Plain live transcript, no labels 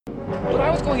But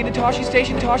I was going into Toshi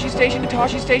Station, Toshi Station,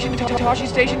 Toshi Station, Toshi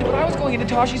Station. But I was going into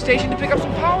Toshi Station to pick up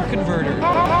some power converter.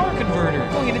 Power converter.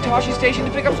 Going into Toshi Station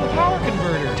to pick up some power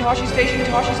converter. Toshi Station,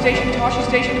 Toshi Station, Toshi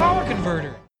Station, power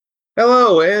converter.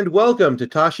 Hello and welcome to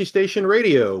Toshi Station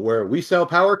Radio, where we sell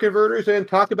power converters and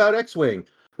talk about X-Wing.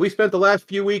 We spent the last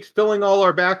few weeks filling all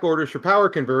our back orders for power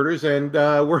converters, and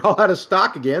we're all out of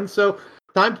stock again, so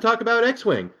time to talk about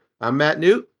X-Wing. I'm Matt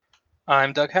Newt.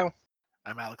 I'm Doug Howe.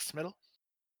 I'm Alex Smittle.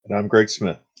 And I'm Greg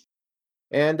Smith.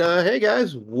 And hey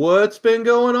guys, what's been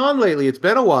going on lately? It's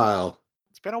been a while.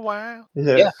 It's been a while.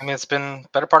 Yeah, I mean, it's been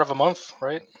better part of a month,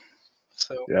 right?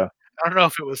 So yeah. I don't know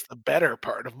if it was the better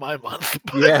part of my month.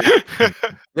 But... Yeah.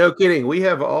 No kidding. We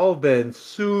have all been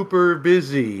super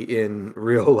busy in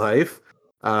real life.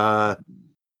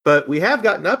 But we have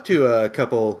gotten up to a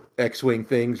couple X-Wing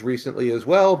things recently as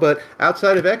well. But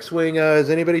outside of X-Wing, has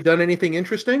anybody done anything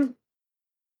interesting?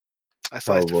 I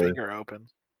sliced a finger open.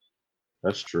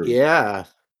 That's true. Yeah.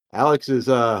 Alex is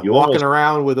walking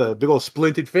around with a big old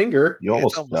splinted finger. You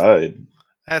almost died.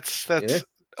 That's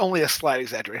only a slight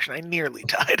exaggeration. I nearly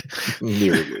died.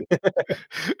 Nearly.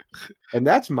 And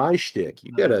that's my shtick.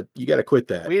 You gotta quit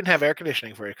that. We didn't have air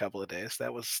conditioning for a couple of days.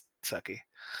 That was sucky.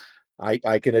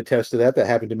 I can attest to that. That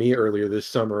happened to me earlier this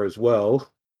summer as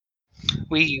well.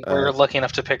 We were lucky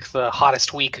enough to pick the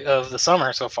hottest week of the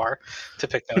summer so far to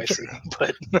pick no AC.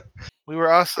 But we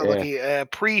were also lucky.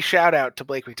 Pre-shout out to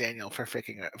Blake McDaniel for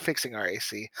fixing our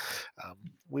AC.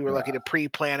 We were lucky to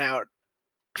pre-plan out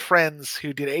friends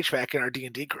who did HVAC in our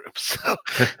D&D group. So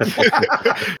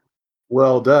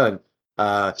well done.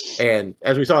 And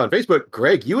as we saw on Facebook,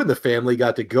 Greg, you and the family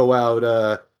got to go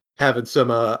out having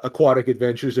some aquatic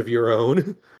adventures of your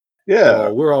own. Yeah.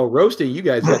 We're all roasting. You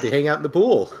guys got to hang out in the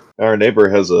pool. Our neighbor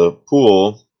has a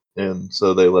pool, and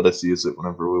so they let us use it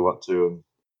whenever we want to.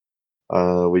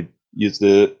 We used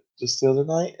it just the other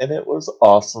night, and it was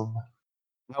awesome.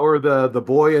 How are the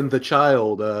boy and the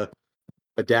child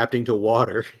adapting to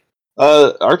water?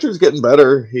 Archer's getting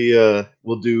better. He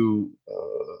will do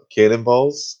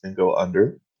cannonballs and go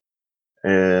under.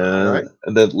 And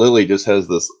then Lily just has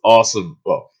this awesome,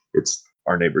 well, it's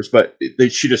our neighbors, but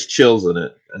she just chills in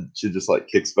it, and she just like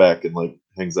kicks back and like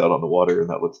hangs out on the water, and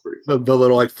that looks pretty fun. The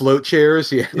little like float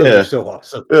chairs, those are so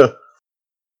awesome.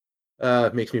 Yeah.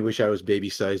 Makes me wish I was baby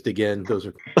sized again.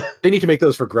 They need to make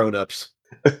those for grown-ups.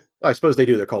 I suppose they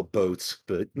do. They're called boats,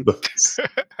 but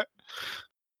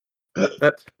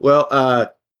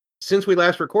since we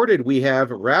last recorded, we have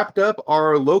wrapped up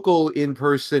our local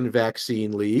in-person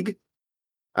vaccine league.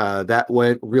 That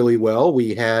went really well.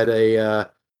 We had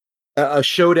a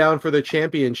showdown for the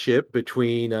championship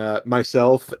between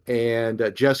myself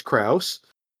and Jess Krause,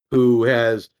 who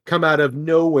has come out of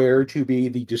nowhere to be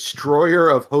the destroyer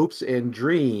of hopes and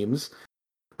dreams.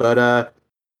 But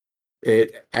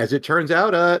as it turns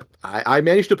out, I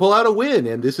managed to pull out a win,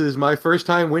 and this is my first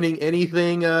time winning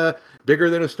anything bigger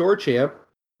than a store champ.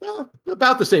 Well,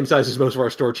 about the same size as most of our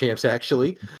store champs,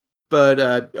 actually. But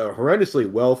a horrendously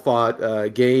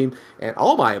well-fought game, and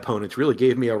all my opponents really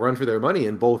gave me a run for their money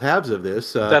in both halves of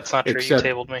this. That's not true. You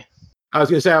tabled me. I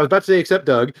was about to say except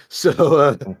Doug.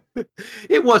 So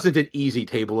it wasn't an easy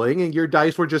tabling, and your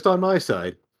dice were just on my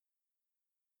side.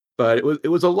 But it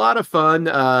was a lot of fun.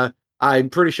 I'm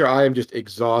pretty sure I am just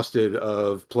exhausted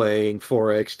of playing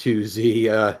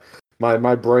 4X2Z.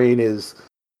 My brain is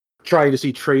trying to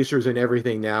see tracers and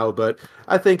everything now, but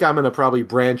I think I'm going to probably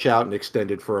branch out and extend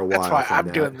it for a while. That's why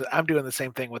I'm doing the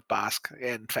same thing with Bosk.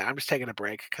 In fact, I'm just taking a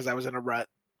break because I was in a rut,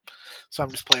 so I'm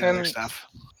just playing other stuff.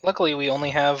 Luckily, we only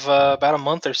have about a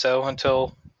month or so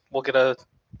until we'll get a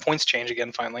points change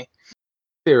again. Finally,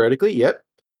 theoretically, yep.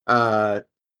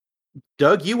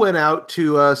 Doug, you went out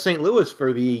to St. Louis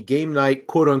for the game night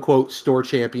 "quote unquote" store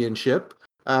championship.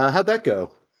 How'd that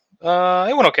go?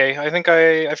 It went okay. I think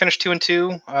I finished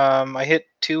 2-2. I hit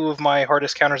 2 of my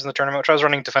hardest counters in the tournament, which I was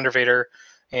running Defender Vader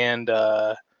and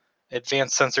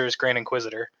Advanced Sensors Grand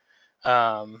Inquisitor.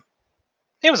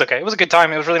 It was okay. It was a good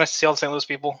time. It was really nice to see all the St. Louis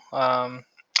people. All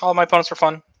of my opponents were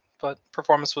fun, but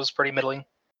performance was pretty middling.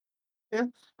 Yeah.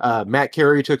 Matt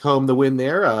Carey took home the win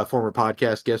there, a former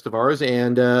podcast guest of ours,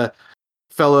 and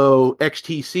fellow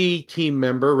XTC team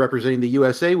member representing the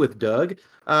USA with Doug.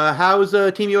 How's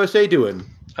Team USA doing?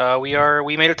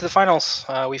 We made it to the finals.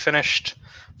 We finished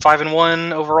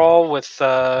 5-1 overall with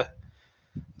the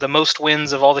most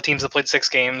wins of all the teams that played 6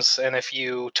 games. And if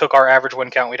you took our average win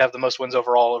count, we'd have the most wins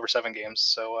overall over 7 games.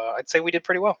 So I'd say we did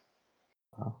pretty well.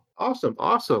 Awesome.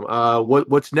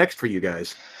 What's next for you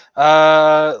guys?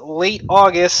 Late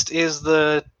August is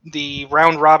the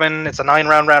round robin. It's a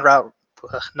 9-round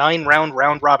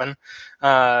round robin,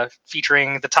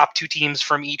 featuring the top 2 teams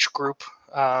from each group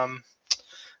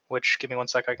which, give me one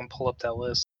sec, I can pull up that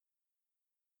list.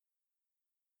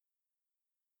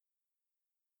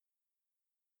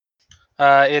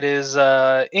 It is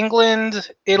England,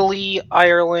 Italy,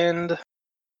 Ireland,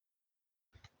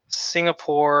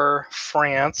 Singapore,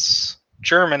 France,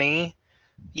 Germany,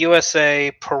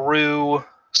 USA, Peru,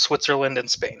 Switzerland, and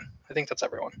Spain. I think that's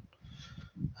everyone.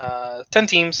 10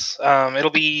 teams. It'll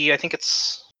be, I think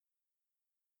it's,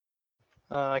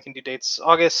 I can do dates.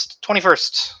 August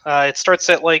 21st. It starts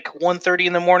at like 1:30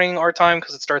 in the morning our time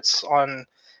because it starts on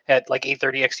at like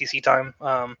 8:30 XTC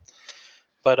time.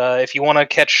 But if you want to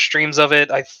catch streams of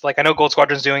it, I know Gold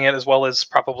Squadron's doing it as well as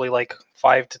probably like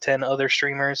 5 to 10 other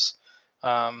streamers.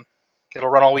 It'll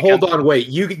run all weekend. Hold on, wait.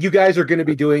 You guys are going to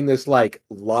be doing this like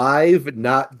live,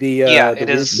 not the Yeah, the it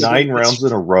is. 9 rounds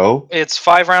in a row. It's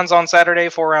 5 rounds on Saturday,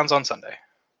 4 rounds on Sunday.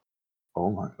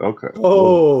 Oh my. Okay.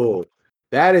 Oh,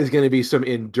 that is going to be some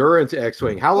endurance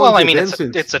X-wing. How long? Well, I has it mean,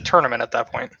 been it's since? a tournament at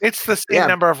that point. It's the same Yeah.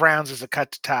 number of rounds as a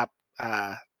cut to top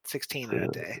 16 in a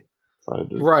day.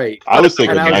 Right. I was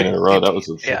thinking And I 9 in a row. That was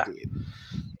Yeah.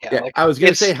 Yeah, like, I was going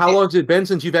to it's- say, how long has it been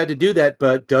since you've had to do that?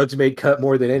 But Doug's made cut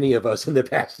more than any of us in the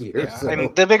past year. Yeah, so. I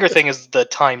mean, the bigger thing is the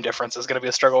time difference is going to be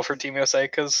a struggle for Team USA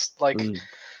because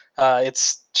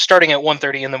it's starting at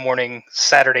 1:30 in the morning,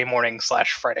 Saturday morning /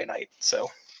 Friday night.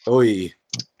 So Oy.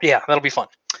 yeah, that'll be fun.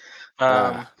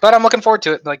 But I'm looking forward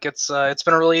to it. Like it's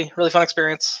been a really fun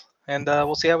experience, and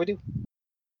we'll see how we do.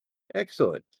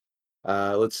 Excellent.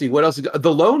 Let's see what else.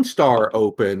 The Lone Star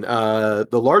Open, the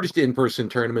largest in-person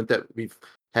tournament that we've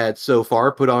had so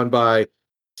far, put on by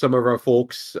some of our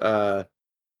folks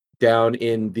down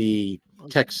in the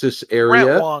Texas area.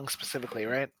 Brent Wong specifically,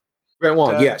 right? Brent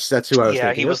Wong, yes, that's who I was Yeah,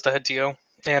 thinking he of. was the head TO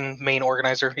and main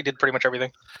organizer. He did pretty much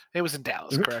everything. It was in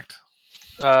Dallas, Mhm. correct?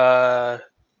 Yeah,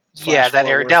 Slash that Fort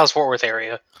area, Worth. Dallas-Fort Worth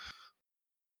area.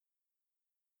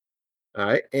 All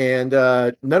right, and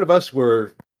none of us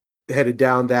were headed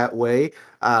down that way.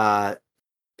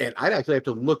 And I'd actually have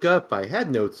to look up. I had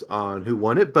notes on who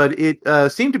won it, but it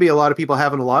seemed to be a lot of people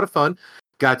having a lot of fun.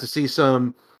 Got to see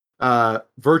some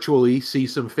virtually see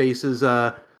some faces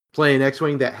playing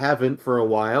X-Wing that haven't for a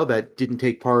while, that didn't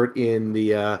take part in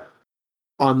the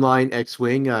online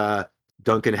X-Wing.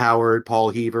 Duncan Howard,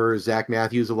 Paul Heaver, Zach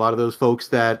Matthews, a lot of those folks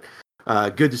that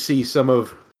good to see some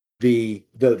of the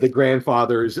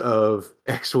grandfathers of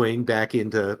X-Wing back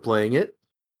into playing it.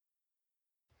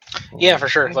 Yeah, for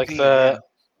sure. Like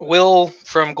Will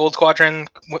from Gold Squadron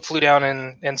flew down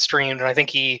and streamed, and I think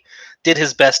he did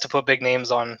his best to put big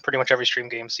names on pretty much every stream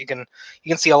game. So you can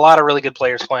see a lot of really good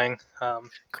players playing.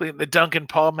 The Duncan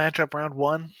Paul matchup round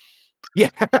 1. Yeah.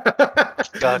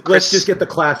 Chris- Let's just get the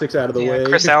classics out of the way.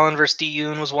 Chris Allen versus D.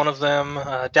 Yoon was one of them.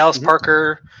 Dallas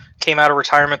Parker came out of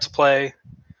retirement to play.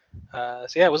 So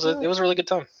yeah, it was a really good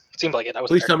time. It seemed like it. I was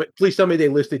Please tell me they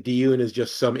listed Diyun as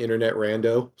just some internet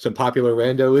rando, some popular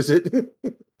rando, is it?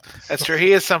 That's true.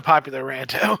 He is some popular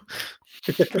rando.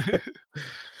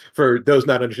 For those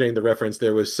not understanding the reference,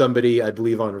 there was somebody, I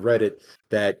believe, on Reddit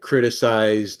that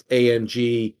criticized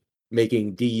AMG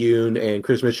making Diyun and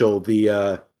Chris Mitchell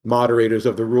the moderators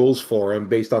of the rules forum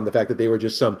based on the fact that they were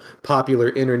just some popular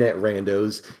internet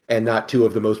randos and not two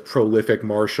of the most prolific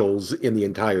marshals in the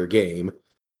entire game.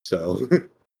 So,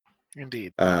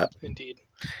 Indeed. Indeed.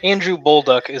 Andrew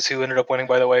Bolduck is who ended up winning,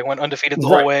 by the way. Went undefeated the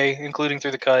whole way, including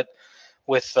through the cut.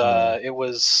 With it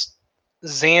was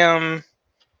Zam,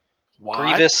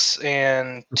 Grievous,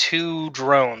 and 2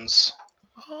 drones.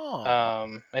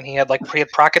 Oh. And he had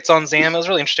Prockets on Zam. It was a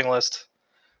really interesting list.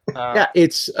 Yeah,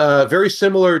 it's very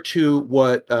similar to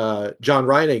what John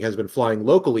Reining has been flying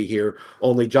locally here,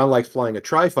 only John likes flying a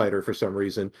Tri-Fighter for some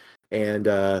reason.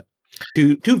 And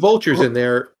two Vultures in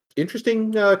there.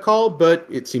 Interesting call, but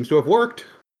it seems to have worked.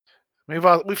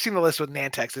 We've seen the list with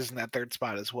Nantex is in that 3rd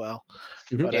spot as well.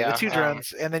 Mhm. But the 2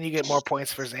 drones, and then you get more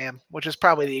points for Zam, which is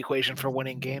probably the equation for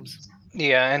winning games.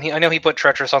 Yeah, and I know he put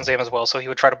Treacherous on Zam as well, so he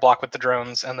would try to block with the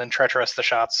drones and then Treacherous the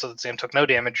shots so that Zam took no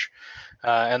damage.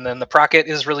 And then the Procket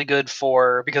is really good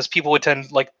because people would tend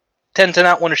to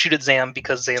not want to shoot at Zam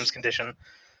because Zam's condition.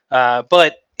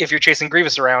 But if you're chasing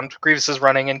Grievous around, Grievous is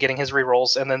running and getting his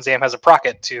rerolls, and then Zam has a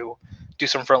Procket to do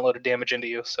some front-loaded damage into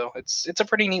you. So it's a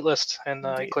pretty neat list, and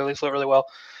he clearly flew it really well.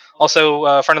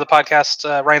 Also, friend of the podcast,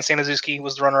 Ryan Staniszewski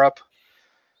was the runner-up.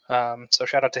 So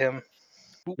shout out to him.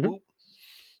 Mhm.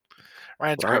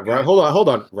 Ryan's Ryan, hold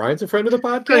on. Ryan's a friend of the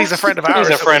podcast? He's a friend of ours.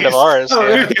 He's a friend of ours. Oh,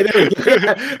 Yeah. okay, there we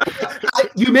go.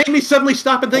 You made me suddenly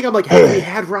stop and think. I'm like, hey, we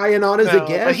had Ryan on as a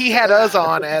guest. But he had us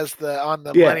on on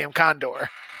the Millennium Condor.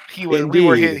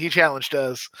 He challenged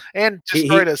us and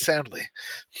destroyed us soundly.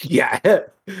 Yeah,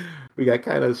 we got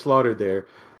kind of slaughtered there.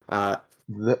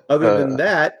 Other than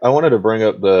that, I wanted to bring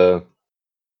up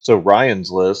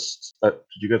Ryan's list. Did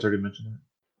you guys already mention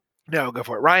it? No, go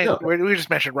for it. Ryan, No. we just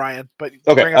mentioned Ryan, but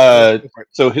Okay, bring up the list, go for it.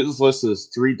 so his list is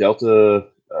 3 Delta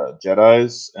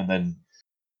Jedis, and then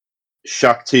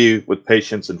Shakti with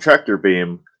Patience and Tractor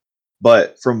Beam.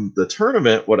 But from the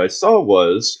tournament, what I saw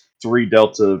was 3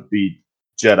 Delta V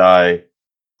Jedi,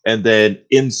 and then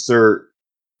insert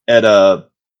a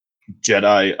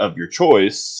Jedi of your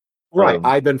choice. right?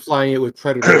 I've been flying it with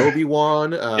Predator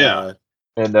Obi-Wan. Yeah.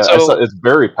 And So, I saw it's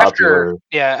very popular.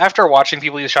 After watching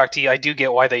people use Shakti, I do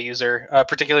get why they use her,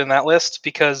 particularly in that list,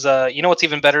 because you know what's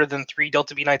even better than 3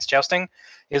 Delta V Knights jousting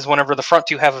is whenever the front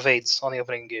 2 have evades on the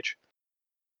opening engage.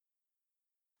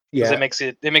 Yeah, It makes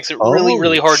it really,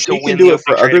 really hard to She win. can do the it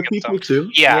for opening trade other against people them. too.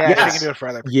 Yeah, She yes. can do it for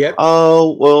other people. Yep.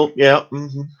 Oh well, yeah.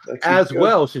 Mm-hmm. As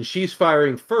well, since she's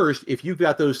firing first, if you've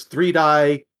got those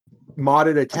 3-die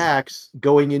modded attacks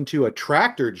going into a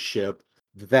tractored ship,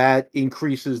 that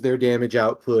increases their damage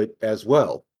output as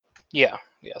well. Yeah.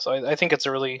 So I think it's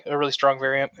a really strong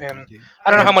variant, and I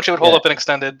don't know how much it would hold up in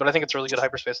extended, but I think it's a really good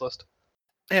hyperspace list.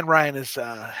 And Ryan is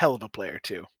a hell of a player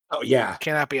too. Oh yeah,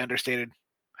 Cannot be understated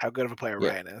how good of a player Yeah.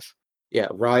 Ryan is. yeah.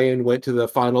 Ryan went to the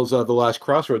finals of the last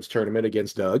Crossroads tournament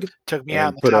against Doug. Took me And out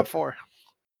in the put top up- 4.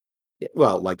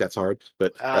 Well, like that's hard,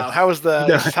 but How was the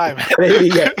No. time?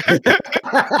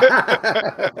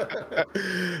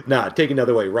 Nah, take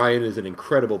another way. Ryan is an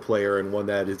incredible player and one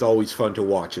that is always fun to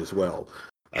watch as well.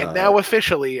 And now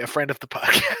officially a friend of the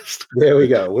podcast. There we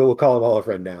go. We'll call him all a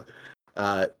friend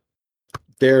now.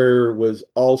 There was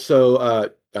also,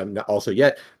 not also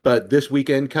yet, but this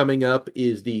weekend coming up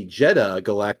is the Jeddah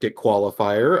Galactic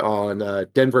Qualifier on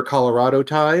Denver, Colorado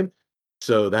time.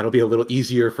 So that'll be a little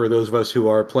easier for those of us who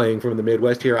are playing from the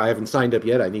Midwest here. I haven't signed up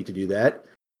yet. I need to do that.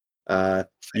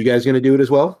 You guys going to do it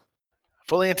as well?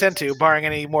 Fully intend to, barring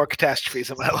any more catastrophes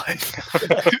in my life.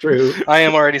 True. I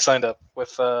am already signed up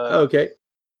with. Okay.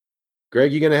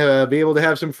 Greg, you going to be able to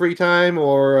have some free time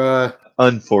or?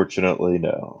 Unfortunately,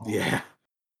 no. Yeah.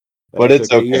 But That's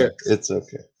it's okay. Yeah. It's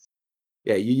okay.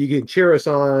 Yeah, you can cheer us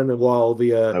on while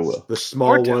I will. the small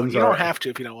Or don't. ones You are. don't have to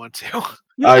if you don't want to.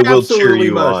 You I will cheer absolutely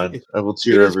you must. on. I will It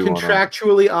cheer is everyone on.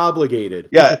 contractually obligated.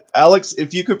 Yeah, Alex,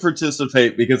 if you could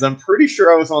participate, because I'm pretty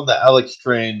sure I was on the Alex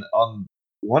train on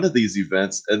one of these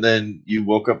events, and then you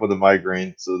woke up with a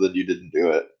migraine, so then you didn't do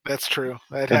it. That's true.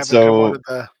 That And happened to one so- of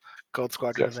the Gold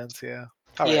Squadron Yes. events, yeah.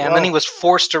 and then he was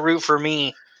forced to root for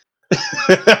me.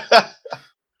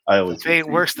 I always fate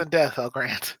worse than death, I'll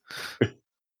grant.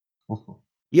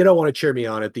 You don't want to cheer me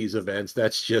on at these events.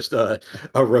 That's just a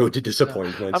road to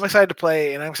disappointment. I'm excited to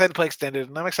play, and I'm excited to play extended,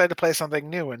 and I'm excited to play something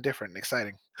new and different and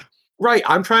exciting. Right.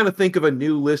 I'm trying to think of a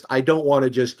new list. I don't want to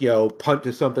just, punt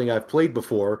to something I've played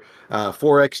before.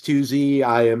 4x2z,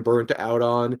 I am burnt out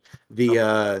on.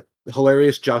 The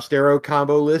hilarious Jostero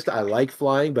combo list. I like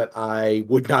flying, but I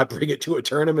would not bring it to a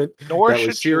tournament Nor that should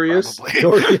was serious. you,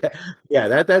 probably.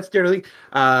 That's generally.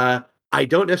 I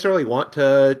don't necessarily want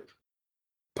to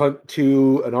punt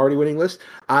to an already winning list.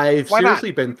 I've Why not?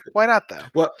 seriously been. Why not, though?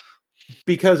 Well,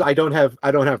 because I don't have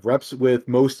reps with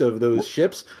most of those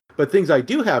ships, but things I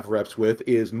do have reps with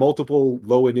is multiple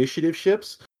low initiative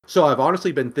ships. So I've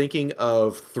honestly been thinking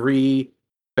of 3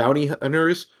 bounty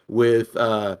hunters with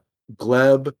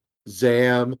Gleb,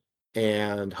 Zam,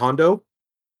 and Hondo.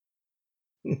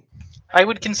 I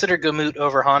would consider Gamut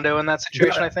over Hondo in that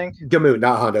situation. I think. Gamut,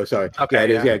 not Hondo. Sorry. Okay, yeah, it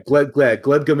is. Yeah,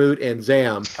 Gleb, Gamut, and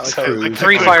Zam. So crews.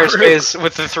 3 fire space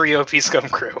with the 3 OP scum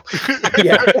crew.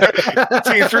 Yeah.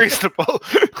 Seems reasonable.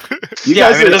 You Yeah,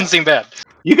 guys I mean, it are- doesn't seem bad.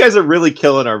 You guys are really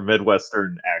killing our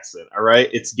Midwestern accent, all right?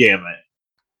 It's Gamut.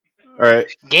 All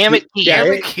right? Gamut.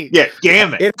 Yeah, Yeah,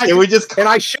 Gamut. And I- Can we just And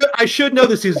I should know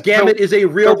this is Gamut is a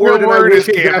real The real word, word and I is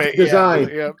wish it gamut. graphic design.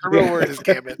 Yeah, the real word is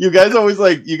gamut. You guys always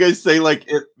you guys say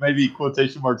it maybe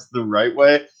quotation marks the right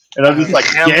way, and I'm just like,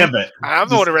 Gamut. I'm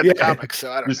the one who read the Yeah. comics,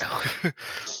 so I don't Just- know.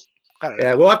 I don't know.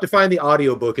 Yeah, we'll have to find the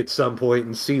audiobook at some point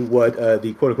and see what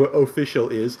the quote-unquote official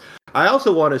is. I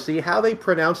also want to see how they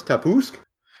pronounce Tapusk,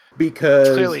 because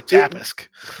It's clearly Tapisk.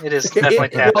 It is definitely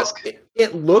Tapisk.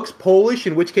 It looks Polish,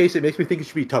 in which case it makes me think it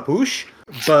should be Tapush,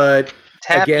 but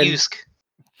again, Tapusk.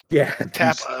 yeah,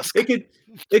 Tapusk.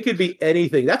 it could be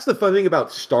anything. That's the fun thing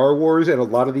about Star Wars and a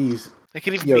lot of these It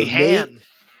could even you know, be Han.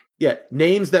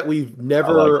 names that we've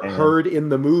never like Han. heard in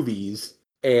the movies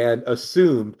and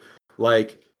assumed,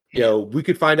 we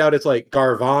could find out it's like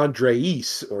Garvan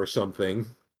Dreis or something.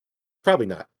 Probably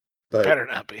not. But Better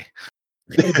not be.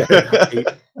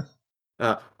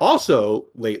 Also,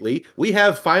 lately, we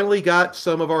have finally got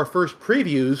some of our first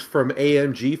previews from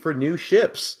AMG for new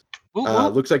ships. Ooh, ooh.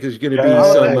 Looks like there's going to be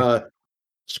Yeah.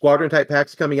 squadron type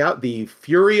packs coming out. The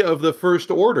Fury of the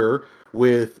First Order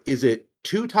with, is it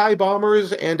 2 TIE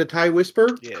bombers and a TIE Whisper?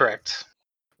 Yeah. Correct.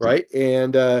 Right?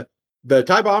 And the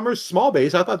TIE bombers, small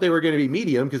base. I thought they were going to be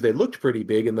medium because they looked pretty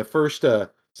big in the first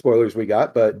spoilers we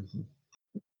got, but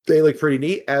they look pretty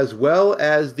neat, as well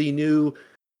as the new,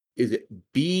 is it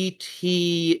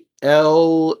BTL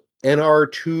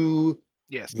NR2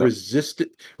 Yes.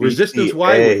 Resistance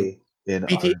Y-Wing?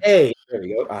 BTA. There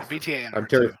we go. BTA I'm NR2.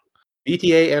 terrible.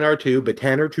 BTA NR2,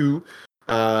 Bataner 2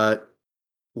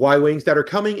 Y-Wings that are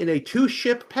coming in a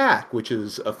 2-ship pack, which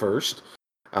is a first.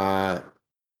 I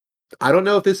don't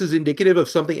know if this is indicative of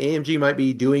something AMG might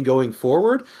be doing going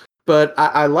forward, but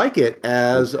I like it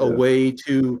as a way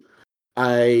to.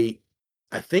 I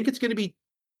think it's going to be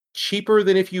cheaper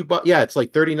than if you bought. Yeah, it's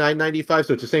like $39.95,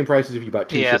 so it's the same price as if you bought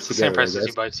 2 Yeah, ships it's the together. same price as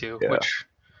you buy 2, Yeah. which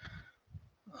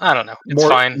I don't know. It's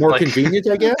fine. More like, convenient,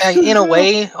 I guess. in a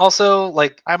way, also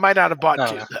like I might not have bought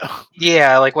I 2 don't though.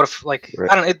 yeah, like what if like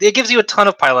Right. I don't know, it gives you a ton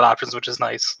of pilot options, which is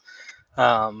nice.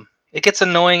 It gets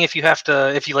annoying if you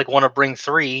like want to bring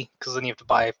 3 because then you have to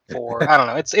buy 4. I don't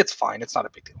know. It's fine. It's not a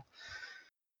big deal.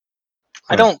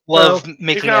 I don't love You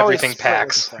making can always everything split with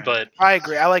packs, the thing. but I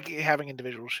agree. I like having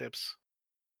individual ships.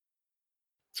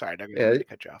 Sorry, Doug, I didn't mean to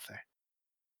cut you off there.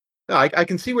 No, I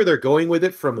can see where they're going with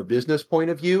it from a business point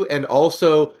of view, and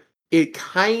also it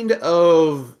kind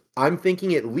of, I'm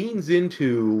thinking it leans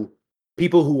into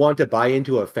people who want to buy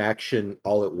into a faction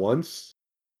all at once.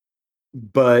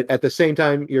 But at the same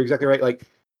time, you're exactly right. Like,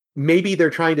 maybe they're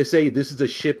trying to say this is a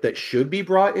ship that should be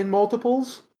brought in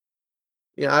multiples.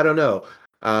 Yeah, I don't know.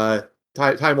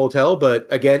 Time will tell. But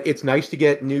again, it's nice to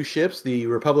get new ships. The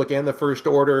Republic and the First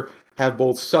Order have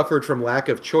both suffered from lack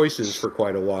of choices for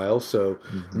quite a while, so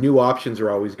new options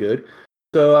are always good.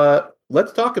 So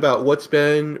let's talk about what's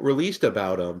been released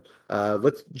about them.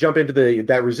 Let's jump into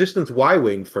that Resistance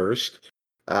Y-Wing first.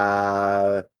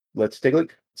 Let's take a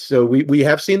look. So we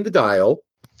have seen the dial.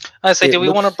 I say, It do we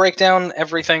want to looks- break down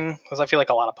everything? Because I feel like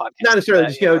a lot of podcasts. Not necessarily,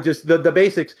 do just that, just the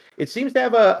basics. It seems to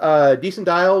have a decent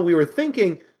dial. We were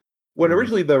thinking when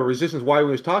originally the Resistance Y-Wing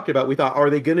was talked about, we thought, are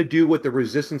they going to do what the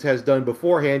Resistance has done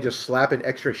beforehand, just slap an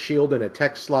extra shield and a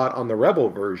tech slot on the Rebel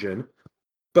version?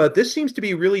 But this seems to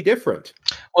be really different.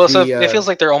 Well, so it feels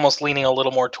like they're almost leaning a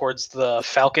little more towards the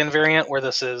Falcon variant, where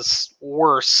this is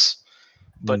worse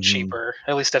but cheaper,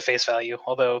 at least at face value.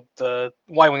 Although the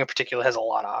Y-Wing in particular has a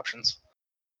lot of options.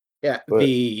 Yeah,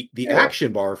 the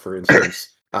action bar, for instance,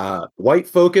 white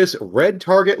focus, red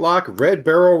target lock, red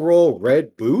barrel roll,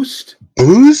 red boost.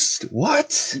 Boost?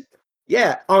 What?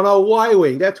 Yeah, on a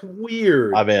Y-Wing. That's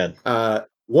weird. I'm in.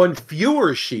 One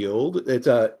fewer shield. It's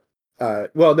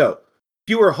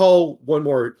fewer hull, one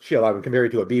more shield. I would compare it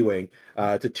to a B-Wing.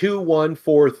 It's a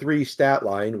 2-1-4-3 stat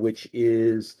line, which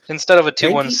is instead of a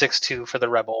 2-1-6-2 for the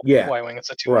Rebel Y-Wing, it's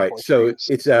a 2-1-4-3. Right, so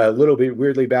it's a little bit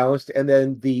weirdly balanced. And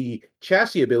then the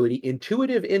chassis ability,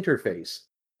 intuitive interface.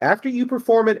 After you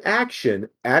perform an action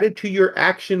added to your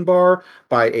action bar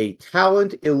by a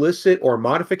talent, illicit, or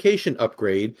modification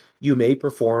upgrade, you may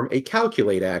perform a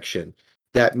calculate action.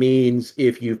 That means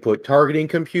if you've put targeting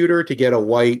computer to get a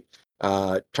white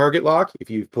target lock, if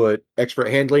you've put expert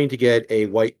handling to get a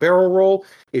white barrel roll,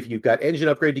 if you've got engine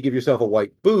upgrade to give yourself a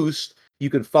white boost, you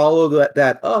can follow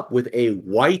that up with a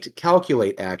white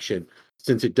calculate action.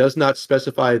 Since it does not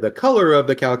specify the color of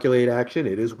the calculate action,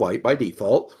 it is white by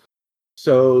default.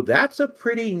 So that's a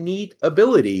pretty neat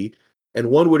ability, and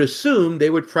one would assume they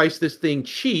would price this thing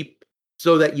cheap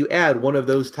so that you add one of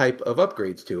those type of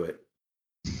upgrades to it.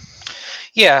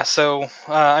 Yeah, so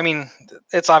I mean,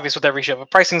 it's obvious with every ship,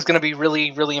 but pricing is going to be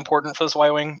really, really important for this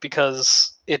Y-Wing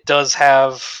because it does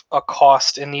have a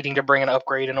cost in needing to bring an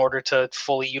upgrade in order to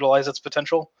fully utilize its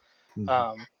potential.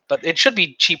 But it should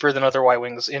be cheaper than other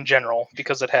Y-Wings in general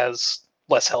because it has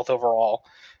less health overall,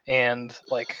 and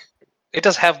like it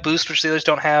does have boost, which the others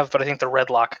don't have. But I think the red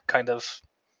lock kind of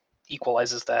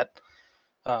equalizes that.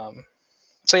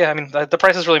 So yeah, I mean, the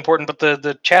price is really important, but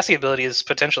the chassis ability is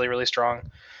potentially really strong.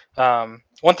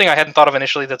 One thing I hadn't thought of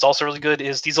initially that's also really good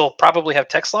is these will probably have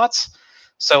tech slots.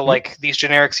 So like these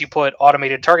generics, you put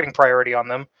automated targeting priority on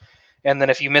them, and then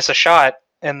if you miss a shot,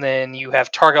 and then you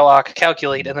have target lock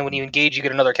calculate, and then when you engage, you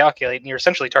get another calculate, and you're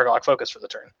essentially target lock focus for the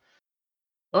turn.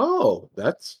 Oh,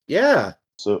 that's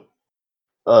So,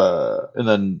 and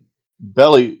then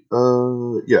belly.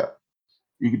 Yeah,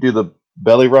 you could do the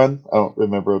belly run. I don't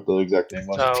remember what the exact name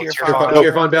was.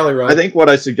 Tirfon belly run. I think what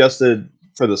I suggested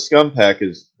for the scum pack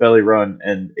is belly run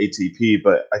and ATP,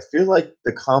 but I feel like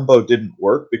the combo didn't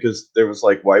work because there was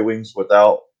like Y-Wings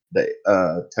without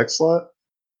the tech slot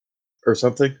or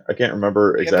something. I can't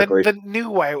remember exactly. The new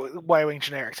Y-Wing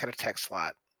generics had a tech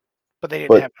slot, but they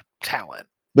didn't have talent.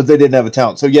 but they didn't have a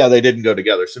talent. So yeah, they didn't go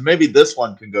together. So maybe this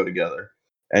one can go together,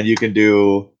 and you can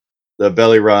do the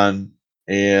belly run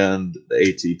and the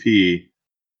ATP,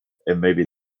 and maybe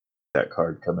that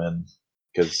card come in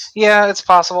because Yeah, it's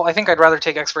possible. I think I'd rather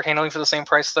take expert handling for the same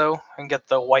price though, and get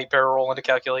the white barrel roll into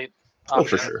calculate. oh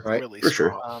for option. sure, Right. Really for sure,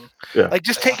 strong. yeah, Like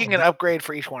just taking an upgrade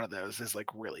for each one of those is like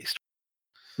really strong.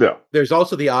 yeah. There's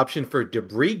also the option for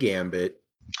debris gambit,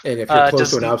 and if you're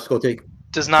close to an obstacle,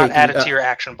 Does not taking, add it to your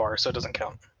action bar, so it doesn't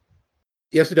count.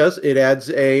 Yes, it does. It adds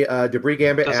a debris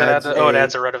gambit. Does it add? It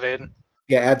adds a red evade.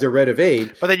 Yeah, adds a red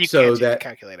evade. But then you so can't take that a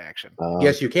calculate action.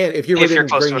 yes, you can if you're If within you're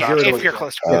close to range an zero. obstacle. If you're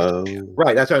close to Oh,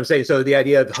 Right, that's what I'm saying. So the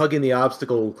idea of hugging the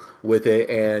obstacle with it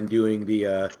and doing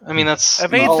the I mean, that's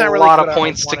Evade's a not really lot good of on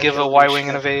points a to give a one-agility Y-wing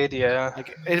and ship. evade. Yeah,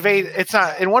 Like evade, it's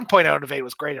not in 1.0. Evade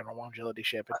was great on a one agility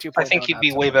ship. At 2.0, I think you'd not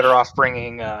be so way much. better off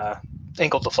bringing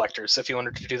ankle deflectors if you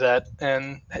wanted to do that,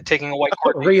 and taking a white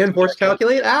cord. reinforce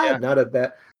calculate. Yeah. Not a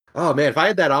bad. Oh man, if I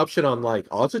had that option on like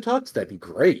Ozatucks, that'd be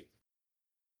great.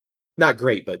 Not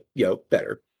great, but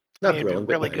better. Not It'd be thrilling,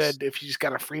 but really nice. good if you just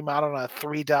got a free mod on a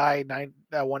 3-die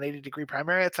 180 degree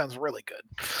primary. That sounds really good.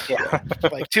 Yeah.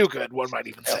 Like too good, one might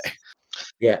even say.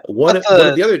 Yeah, one of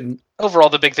But the other. Overall,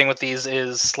 the big thing with these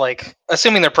is like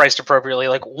assuming they're priced appropriately.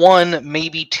 Like one,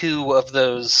 maybe two of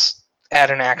those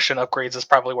add an action upgrades is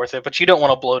probably worth it, but you don't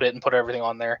want to bloat it and put everything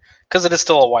on there because it is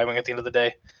still a Y-wing at the end of the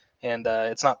day, and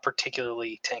it's not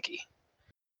particularly tanky.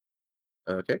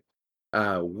 Okay.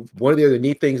 One of the other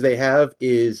neat things they have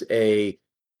is a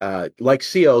like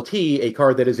CLT, a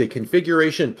card that is a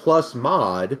configuration plus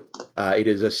mod. It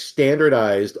is a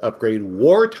standardized upgrade.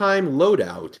 Wartime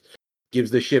loadout gives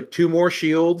the ship 2 more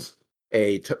shields,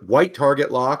 a white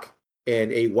target lock,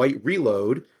 and a white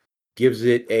reload. Gives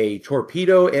it a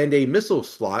torpedo and a missile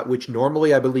slot, which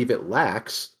normally I believe it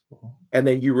lacks. And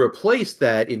then you replace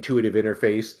that intuitive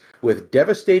interface with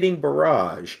Devastating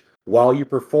Barrage. While you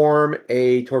perform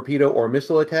a torpedo or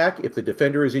missile attack, if the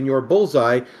defender is in your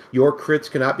bullseye, your crits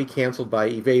cannot be canceled by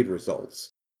evade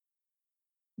results.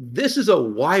 This is a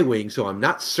Y-wing, so I'm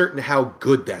not certain how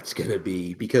good that's going to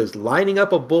be, because lining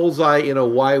up a bullseye in a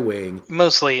Y-wing...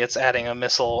 Mostly it's adding a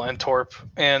missile and torp,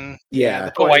 and Yeah.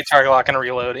 a white target lock and a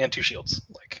reload, and 2 shields.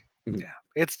 Like, Yeah,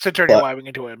 it's to turn your Y-wing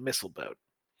into a missile boat.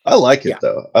 I like it Yeah.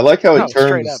 though. I like how No, it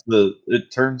straight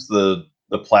turns up.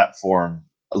 the platform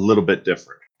a little bit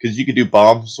different because you could do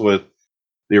bombs with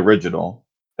the original,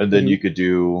 and then Mhm. you could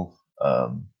do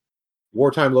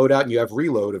Wartime loadout, and you have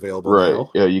reload available right. now.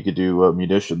 Yeah, you could do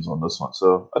munitions on this one.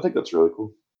 So I think that's really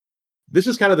cool. This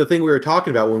is kind of the thing we were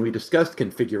talking about when we discussed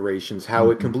configurations,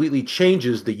 how it Mhm. completely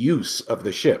changes the use of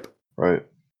the ship. Right.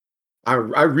 I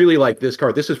really like this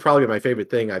card. This is probably my favorite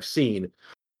thing I've seen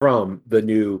from the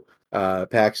new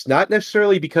packs. Not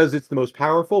necessarily because it's the most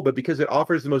powerful, but because it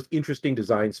offers the most interesting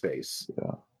design space.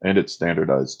 Yeah, and it's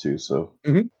standardized too. So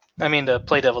I mean, to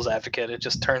play devil's advocate, it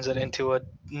just turns it into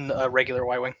a regular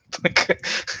Y-wing.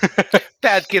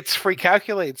 That gets free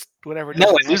calculates whenever.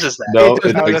 No, it loses that. no, It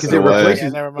does it not, takes because it it away. replaces, Yeah,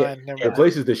 never mind. it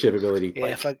replaces the ship ability.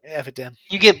 Yeah, fuck F it then.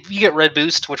 You get red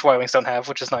boost, which Y-wings don't have,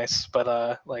 which is nice.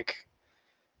 But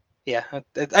yeah,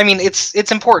 I mean, it's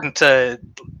important to.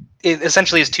 It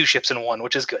essentially is 2 ships in one,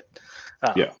 which is good.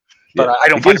 Yeah. But Yeah. I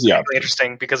don't It find it gives you particularly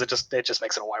interesting because it just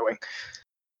makes it a Y-wing.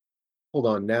 Hold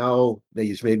on, now they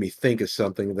just made me think of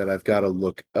something that I've got to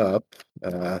look up.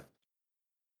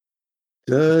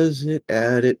 Does it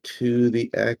add it to the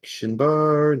action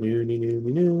bar?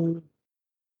 No.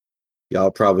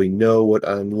 Y'all probably know what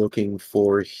I'm looking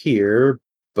for here, I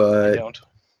but don't.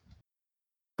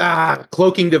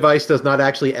 cloaking device does not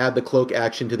actually add the cloak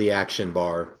action to the action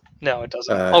bar. No, it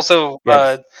doesn't. Uh, Also,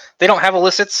 yes. they don't have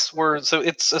elicits, so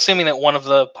it's assuming that one of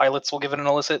the pilots will give it an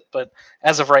elicit. But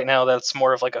as of right now, that's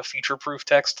more of like a future-proof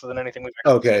text than anything we've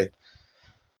actually Okay. seen.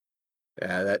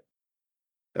 Yeah, that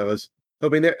was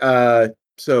hoping there.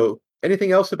 So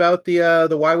anything else about the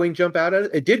Y-wing jump out at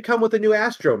it? It did come with a new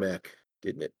astromech,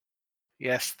 didn't it?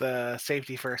 Yes, the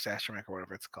safety first astromech or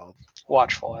whatever it's called.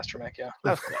 Watchful astromech, yeah.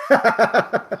 That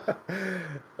was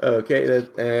cool. Okay,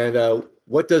 and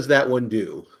what does that one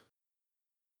do?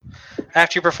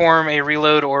 After you perform a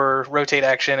reload or rotate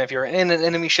action, if you're in an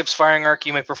enemy ship's firing arc,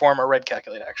 you may perform a red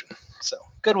calculate action. So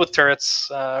good with turrets.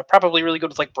 Probably really good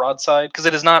with like broadside because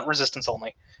it is not resistance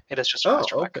only. It is just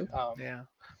astromech. Okay. Yeah,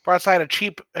 broadside a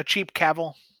cheap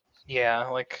cavil. Yeah,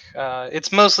 like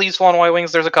it's mostly useful on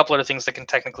Y-wings. There's a couple other things that can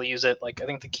technically use it. Like I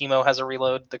think the chemo has a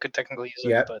reload that could technically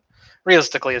use it, but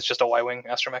realistically, it's just a Y-wing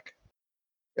astromech.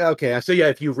 Okay, so yeah,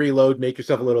 if you reload, make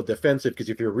yourself a little defensive because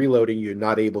if you're reloading, you're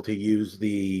not able to use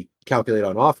the calculate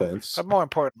on offense. But more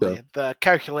importantly, the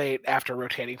calculate after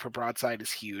rotating for broadside is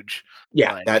huge.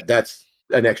 Yeah, Like, that's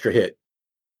an extra hit.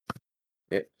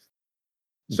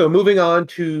 So moving on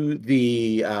to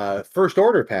the First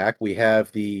Order pack, we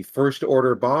have the First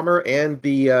Order Bomber and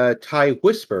the TIE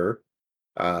Whisper.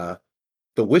 The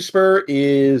Whisper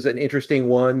is an interesting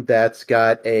one that's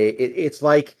got it's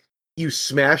like you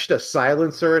smashed a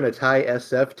silencer and a TIE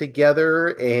SF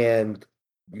together and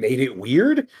made it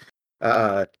weird.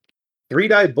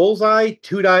 3-die bullseye,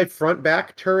 2-die front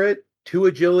back turret, 2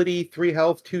 agility, 3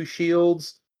 health, 2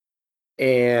 shields,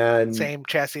 and Same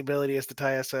chassis ability as the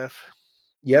TIE SF.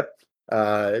 Yep.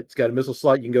 It's got a missile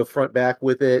slot. You can go front back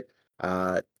with it.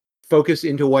 Focus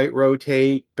into white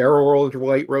rotate, barrel roll into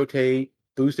white rotate,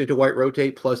 boost into white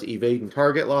rotate, plus evade and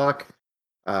target lock.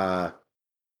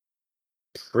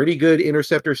 Pretty good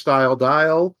interceptor style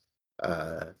dial.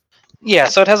 Yeah,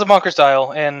 so it has a bonkers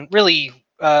dial, and really,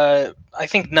 I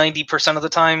think 90% of the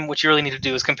time, what you really need to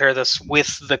do is compare this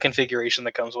with the configuration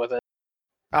that comes with it.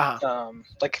 Uh-huh.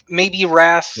 Like maybe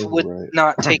Wrath Oh, would right.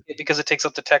 not take it because it takes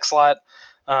up the tech slot.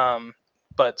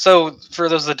 But so for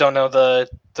those that don't know,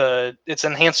 the it's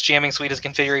enhanced jamming suite is a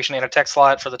configuration and a tech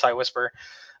slot for the TIE Whisper.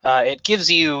 It gives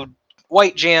you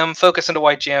white jam, focus into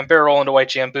white jam, barrel roll into white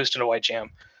jam, boost into white jam.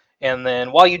 And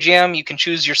then while you jam, you can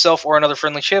choose yourself or another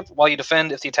friendly ship. While you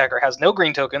defend, if the attacker has no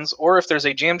green tokens, or if there's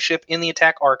a jammed ship in the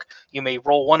attack arc, you may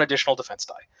roll 1 additional defense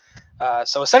die.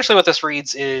 So essentially what this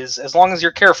reads is, as long as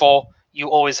you're careful, you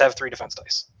always have 3 defense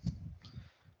dice.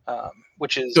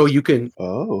 Which is... So you can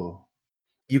Oh.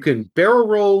 barrel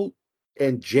roll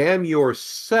and jam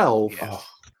yourself Yes.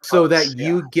 so Plus, that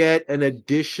you get an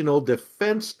additional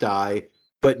defense die,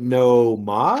 but no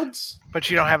mods? But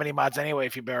you don't have any mods anyway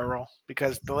if you barrel roll,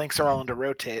 because the links are all under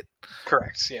rotate.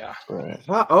 Correct, yeah. Right.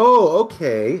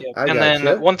 Okay. Yep. I And gotcha.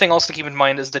 then one thing also to keep in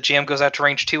mind is that jam goes out to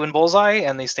range 2 in bullseye,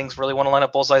 and these things really want to line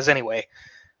up bullseyes anyway.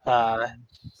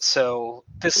 So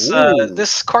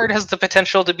this card has the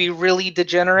potential to be really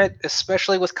degenerate,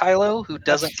 especially with Kylo, who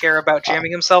doesn't care about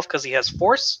jamming himself because he has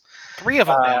force. 3 of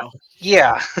them now.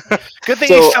 Yeah. Good thing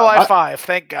So, he's still I5.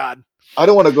 Thank God. I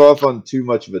don't want to go off on too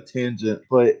much of a tangent,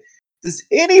 but does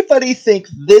anybody think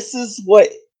this is what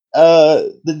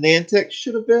the Nantex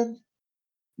should have been?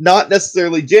 Not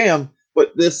necessarily jam,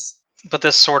 but this But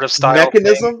this sort of style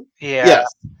mechanism. thing. Yeah.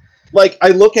 Yes. Like I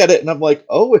look at it and I'm like,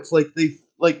 oh, it's like they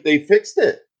fixed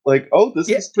it. Like, oh, this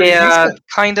is pretty decent.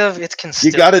 Kind of. It's You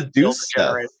consistent. got to do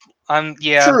stuff.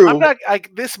 True. I'm not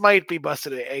like this might be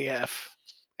busted at AF.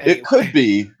 Anyway. It could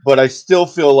be, but I still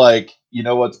feel like, you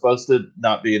know what's busted?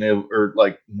 Not being able, or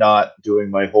like not doing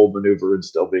my whole maneuver and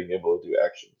still being able to do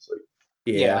actions. Like,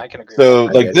 Yeah, I can agree. so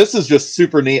with like this is just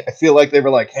super neat. I feel like they were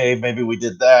like, hey, maybe we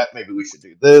did that. Maybe we should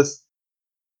do this.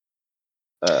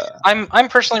 I'm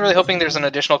personally really hoping there's an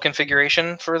additional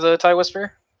configuration for the TIE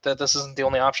Whisper, that this isn't the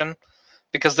only option,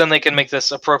 because then they can make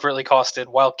this appropriately costed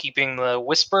while keeping the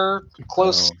Whisper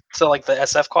close to like the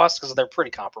SF cost, because they're pretty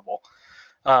comparable.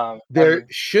 There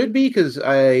should be, because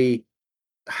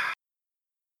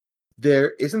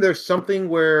there isn't there something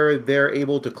where they're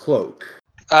able to cloak.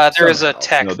 There is a somehow.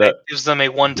 tech No, that gives them a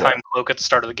one-time cloak at the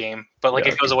start of the game, but like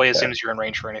Yeah, it goes away as yeah. soon as you're in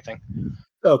range for anything.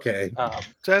 Okay.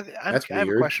 So That's I have a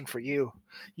weird. question for you.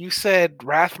 You said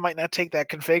Wrath might not take that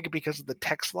config because of the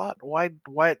tech slot.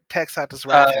 What tech slot does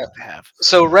Wrath have to have?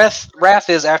 So Wrath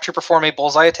is after you perform a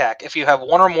bullseye attack. If you have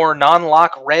 1 or more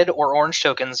non-lock red or orange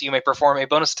tokens, you may perform a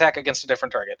bonus attack against a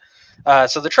different target.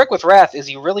 So the trick with Wrath is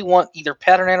you really want either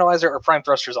pattern analyzer or prime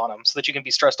thrusters on him, so that you can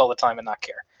be stressed all the time and not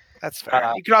care. That's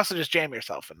fair. You could also just jam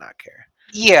yourself and not care.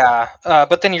 Yeah,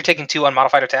 but then you're taking 2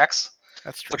 unmodified attacks,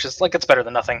 That's true. which is like it's better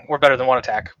than nothing, or better than 1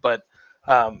 attack. But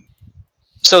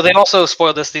so they also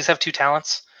spoiled this. These have 2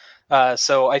 talents.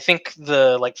 So I think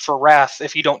for Wrath,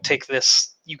 if you don't take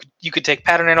this, you could take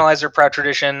Pattern Analyzer, Proud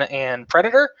Tradition, and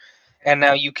Predator, and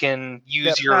now you can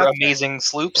use your amazing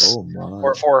sloops Oh my.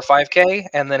 or 4 or 5K,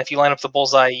 and then if you line up the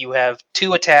bullseye, you have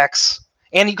 2 attacks,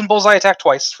 and you can bullseye attack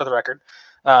twice for the record.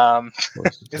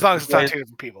 As long as it's not 2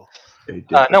 different people.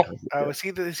 No. Oh, is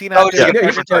he not? Yeah,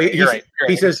 different target. You're right.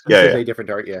 He says Yeah. a different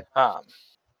target. Yeah.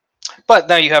 But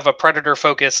now you have a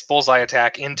predator-focused bullseye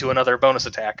attack into another bonus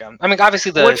attack. I mean,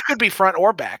 obviously Which could be front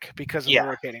or back because of the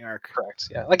rotating arc. Correct.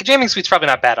 Yeah, like a jamming suite's probably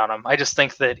not bad on him. I just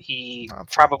think that he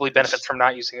probably benefits from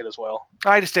not using it as well.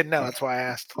 I just didn't know. That's why I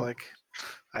asked.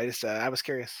 I was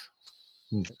curious.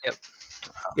 Yep.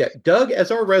 Yeah, Doug,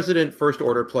 as our resident First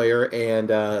Order player and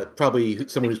probably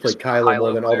someone who's played Kylo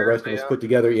more than all the rest of us put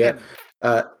together,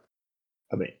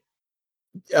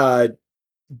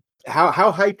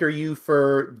 how hyped are you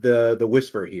for the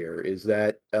Whisper here? Is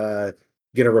that going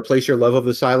to replace your love of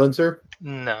the silencer?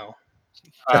 No.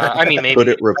 I mean, maybe. Could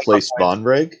it replace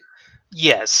Bonreg?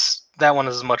 Yes, that one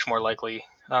is much more likely.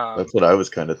 That's what I was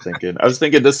kind of thinking. I was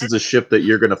thinking this is a ship that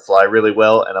you're going to fly really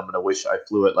well, and I'm going to wish I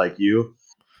flew it like you.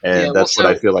 And Yeah, that's what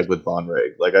I feel like with Von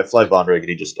Rig. Like I fly Von Rig and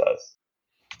he just dies.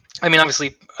 I mean,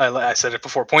 obviously, I said it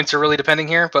before. Points are really depending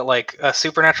here, but like a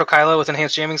Supernatural Kylo with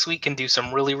Enhanced Jamming Suite can do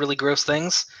some really, really gross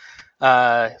things.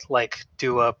 Like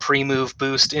do a pre-move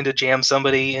boost into jam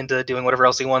somebody into doing whatever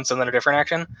else he wants, and then a different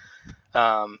action,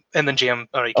 and then jam.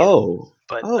 Oh, you can't.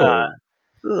 But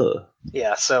Ugh.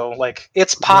 yeah, so like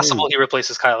it's possible he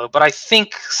replaces Kylo, but I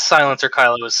think Silencer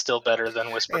Kylo is still better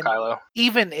than Whisper And Kylo.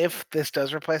 even if this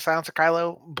does replace Silencer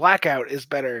Kylo, Blackout is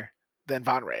better than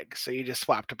Von Rig, so you just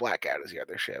swap to Blackout as your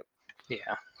other ship. Yeah.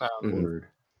 Word.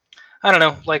 I don't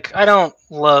know. Like, I don't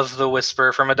love the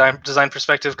Whisper from a design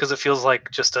perspective because it feels like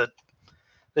just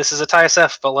this is a TIE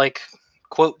SF, but like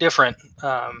quote different.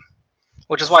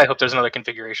 Which is why I hope there's another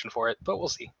configuration for it, but we'll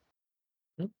see.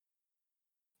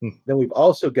 Then we've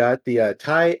also got the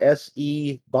TIE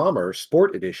SE Bomber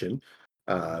Sport Edition,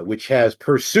 which has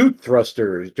pursuit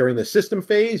thrusters. During the system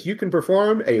phase, you can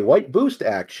perform a white boost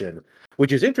action,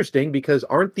 which is interesting because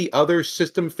aren't the other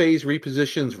system phase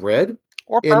repositions red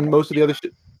Or in most of the other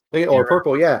or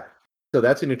purple? Yeah. So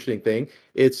that's an interesting thing.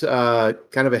 It's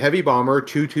kind of a heavy bomber,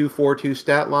 2242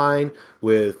 stat line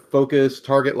with focus,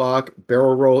 target lock,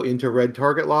 barrel roll into red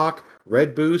target lock,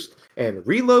 red boost, and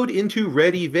reload into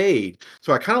red evade.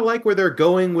 So I kind of like where they're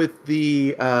going with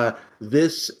the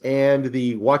this and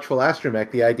the Watchful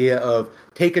Astromech, the idea of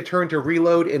take a turn to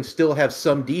reload and still have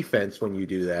some defense when you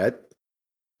do that.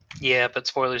 Yeah, but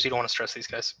spoilers, you don't want to stress these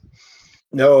guys.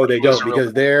 No, they Blues don't, are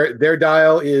because their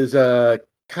dial is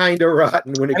kind of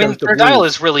rotten when it comes to their blues. dial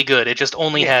is really good. It just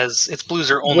only has its blues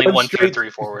are only 1, 2, and 3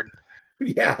 forward.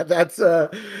 Yeah, that's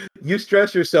you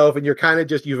stress yourself and you're kind of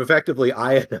just you've effectively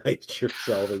ionized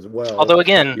yourself as well. Although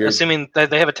again, assuming that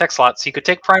they have a tech slot, so you could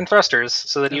take prime thrusters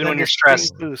so that And even then when you're your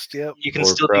stressed, boost, yep. you can Or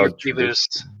still do Proud your free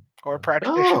boost. Or Proud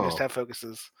Tradition just have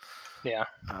focuses. Yeah.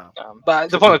 But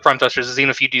the point with prime thrusters is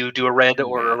even if you do a red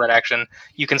or a red action,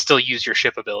 you can still use your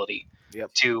ship ability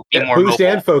to be more boost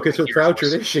mobile and focus with your Proud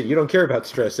force. Tradition. You don't care about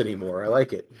stress anymore. I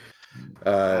like it.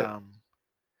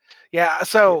 Yeah,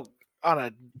 so on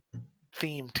a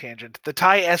theme tangent, the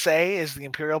TIE SA is the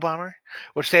Imperial Bomber,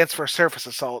 which stands for Surface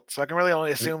Assault. So I can really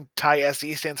only assume TIE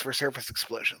SE stands for Surface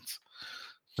Explosions.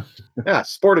 Yeah,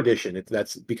 Sport Edition.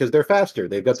 That's because they're faster.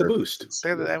 They've got the boost.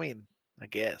 I mean, I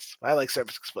guess I like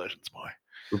Surface Explosions more.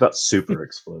 What about Super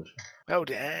Explosion? Oh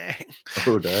dang!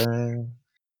 Oh dang!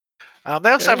 They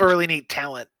also have a really neat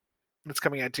talent that's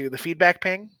coming out too. The feedback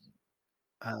ping.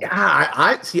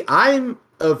 I see. I'm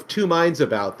of two minds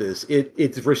about this.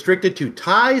 It's restricted to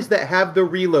ties that have the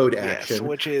reload action,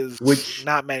 which is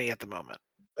not many at the moment.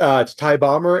 It's TIE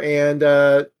Bomber and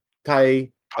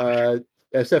TIE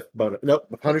SF bonus. Nope,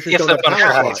 Punishers don't have a talent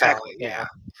slot. Exactly. Yeah.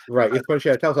 Right. If Punisher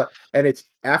has a talent slot, and it's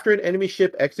after an enemy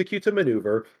ship executes a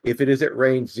maneuver, if it is at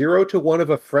range 0 to 1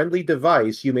 of a friendly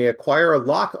device, you may acquire a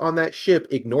lock on that ship,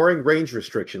 ignoring range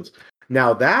restrictions.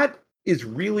 Now that is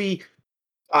really.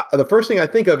 The first thing I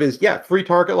think of is, free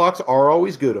target locks are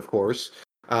always good, of course.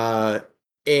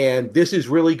 And this is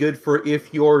really good for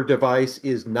if your device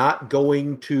is not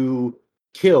going to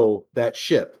kill that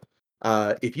ship.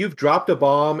 If you've dropped a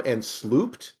bomb and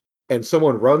slooped, and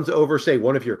someone runs over, say,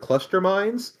 one of your cluster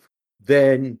mines,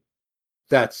 then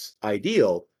that's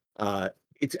ideal.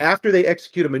 It's after they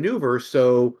execute a maneuver,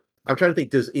 so I'm trying to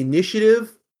think, does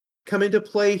initiative come into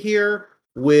play here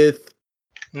with...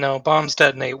 No, bombs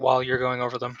detonate while you're going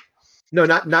over them. No,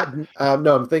 no,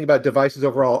 I'm thinking about devices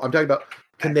overall. I'm talking about,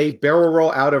 can they barrel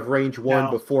roll out of range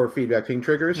 1 before feedback ping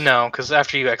triggers? No, because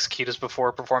after you execute is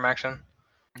before perform action.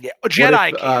 Yeah,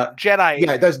 Jedi can. Jedi.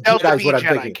 Yeah, that's Jedi's what I'm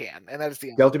thinking. Can, and that is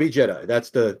the Delta B Jedi. That's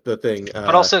the thing.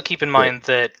 But also keep in mind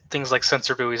that things like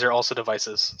sensor buoys are also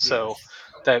devices. So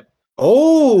that.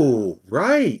 Oh,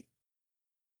 right.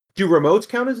 Do remotes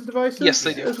count as devices? Yes,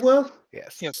 they do as well.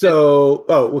 Yes. So,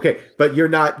 okay, but you're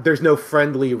not. There's no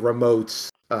friendly remotes.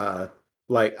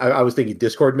 Like I was thinking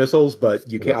Discord missiles, but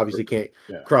you obviously can't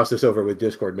cross this over with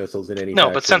Discord missiles in any. No,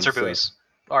 but sensor buoys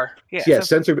are. Yeah,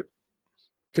 sensor.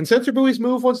 Can sensor buoys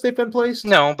move once they've been placed?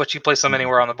 No, but you place them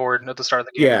anywhere on the board at the start of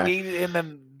the game. Yeah, and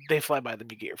then they fly by them.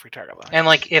 You get your free target lock. And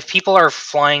like, if people are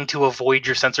flying to avoid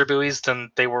your sensor buoys, then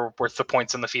they were worth the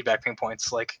points and the feedback ping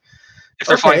points. Like, if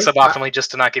they're flying suboptimally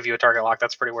just to not give you a target lock,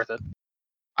 that's pretty worth it.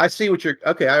 I see what you're.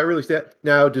 Okay, I really see that.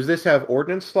 Now, does this have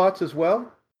ordnance slots as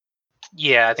well?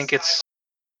 Yeah, I think it's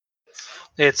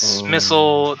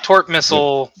missile, torp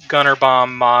missile, gunner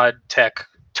bomb, mod, tech,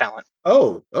 talent.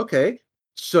 Oh, okay.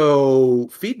 So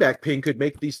feedback ping could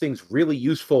make these things really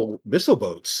useful missile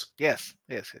boats. Yes,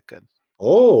 it could.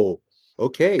 Oh,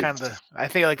 okay. I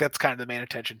think like that's kind of the main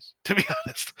intention, to be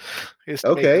honest. Is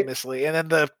to make them missile, and then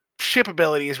the ship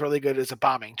ability is really good as a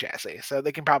bombing chassis, so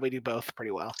they can probably do both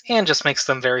pretty well. And just makes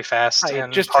them very fast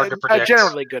and Just hard to a predict.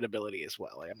 generally good ability as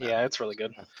well. Yeah, it's really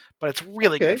good. But it's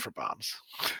really Okay. good for bombs.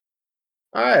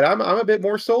 All right, I'm a bit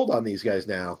more sold on these guys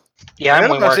now. Yeah, They're I'm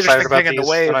the way more most excited interesting about thing in the these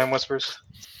wave. than I'm Whispers.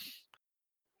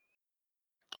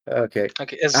 Okay.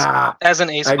 Okay, Ah, as an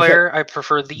Ace I just- player, I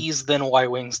prefer these than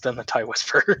Y-Wings than the TIE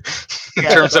Whisper in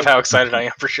Yeah, terms of how excited I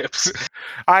am for ships.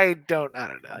 I don't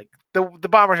know. Like the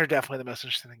bombers are definitely the most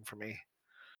interesting thing for me.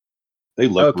 They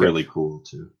look Okay. really cool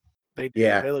too. They do.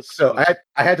 Yeah. They look So sweet.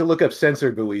 I had to look up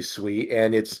Sensor Buoy Suite,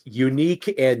 and it's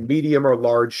unique and medium or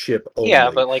large ship only.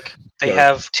 Yeah, but like they So-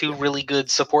 have two really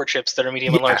good support ships that are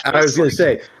medium and Yeah, large. I was going to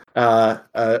space. say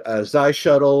a Xi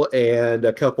shuttle and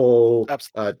a couple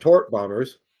Torp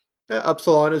bombers,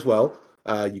 Upsilon as well.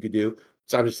 You could do.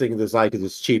 So I'm just thinking the Xi because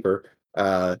it's cheaper.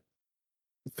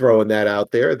 Throwing that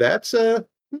out there. That's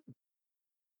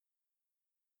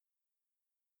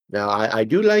Now I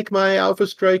do like my Alpha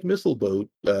Strike missile boat,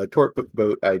 Torp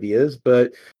boat ideas,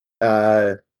 but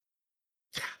at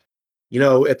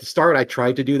the start I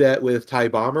tried to do that with TIE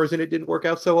bombers and it didn't work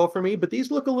out so well for me. But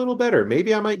these look a little better.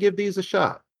 Maybe I might give these a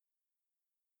shot.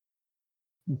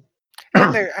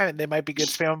 And they might be good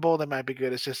spammable. They might be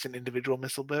good as just an individual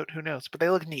missile boat. Who knows? But they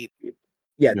look neat.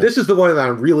 Yeah, this is the one that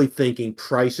I'm really thinking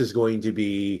price is going to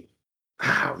be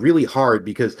really hard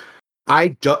because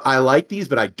I like these,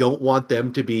 but I don't want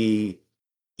them to be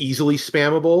easily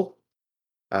spammable.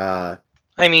 I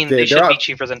mean, they should be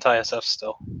cheaper than TIE SF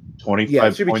still.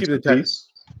 25 should be points cheaper a than piece.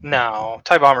 No,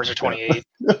 TIE bombers are 28.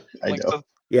 I Like, know.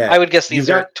 Yeah, I would guess these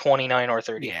You've are got- 29 or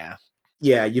 30.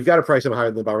 yeah, you've got to price them higher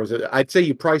than the bombers. I'd say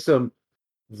you price them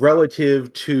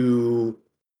relative to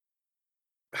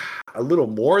a little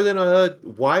more than a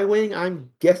Y-wing, I'm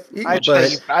guessing. I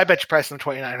bet you price them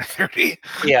 29 or 30.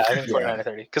 Yeah, I think 29 or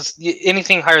 30. Because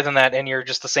anything higher than that, and you're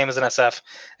just the same as an SF.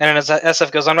 And as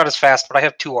SF goes, I'm not as fast, but I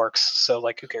have 2 arcs, so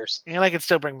like, who cares? And I can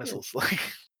still bring missiles.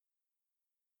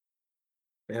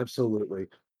 Absolutely.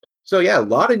 So yeah, a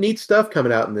lot of neat stuff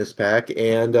coming out in this pack,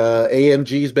 and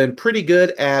AMG's been pretty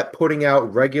good at putting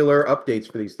out regular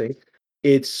updates for these things.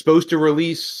 It's supposed to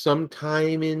release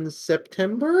sometime in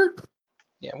September.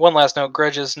 Yeah, one last note.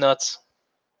 Grudge is nuts.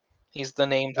 He's the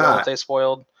named one that they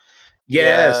spoiled.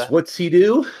 Yes, Yeah. what's he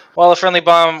do? While a friendly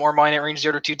bomb or mine at range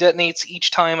 0 to 2 detonates,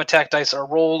 each time attack dice are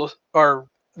rolled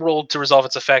to resolve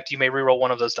its effect, you may reroll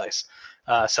one of those dice.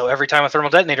 So every time a thermal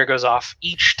detonator goes off,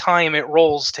 each time it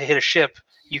rolls to hit a ship,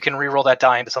 you can reroll that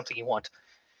die into something you want.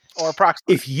 Or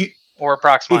approximately.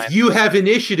 If you have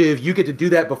initiative, you get to do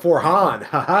that before Han.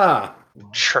 Haha.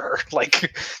 Sure.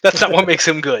 Like, that's not what makes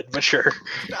him good, but sure.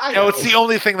 No, it's the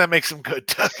only thing that makes him good,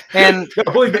 Doug. And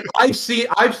I've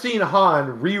seen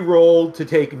Han re-roll to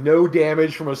take no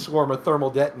damage from a swarm of thermal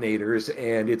detonators,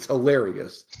 and it's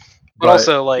hilarious. But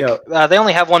also, like, they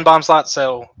only have 1 bomb slot,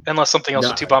 so unless something else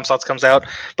with 2 bomb slots comes out,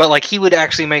 but like he would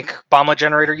actually make Bomba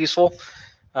Generator useful,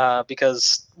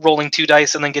 because rolling 2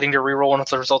 dice and then getting to reroll one of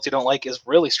the results you don't like is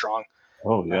really strong.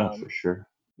 Oh yeah, for sure.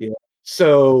 Yeah.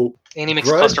 So and he makes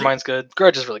cluster mines good.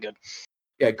 Grudge is really good.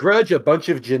 Yeah, Grudge, a bunch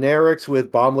of generics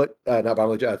with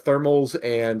thermals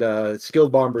and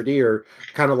skilled bombardier,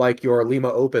 kind of like your Lima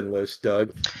open list,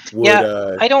 Doug.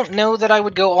 I don't know that I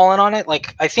would go all in on it.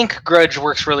 Like, I think Grudge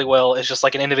works really well as just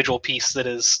like an individual piece that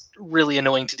is really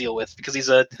annoying to deal with because he's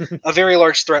a very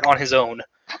large threat on his own.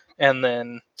 And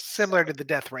then similar to the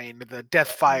Death Rain, the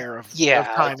Death Fire of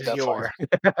times yore.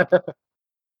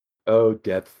 Oh,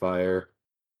 Deathfire.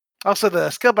 Also, the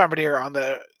Scud Bombardier on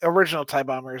the original TIE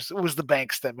Bombers was the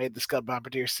Banks that made the Scud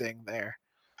Bombardier sing there.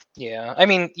 Yeah, I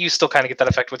mean, you still kind of get that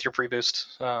effect with your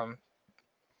pre-boost. I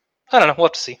don't know. We'll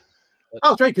have to see. Oh,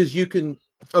 that's right, because you can...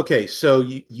 Okay, so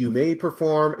you may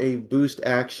perform a boost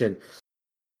action.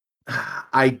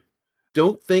 I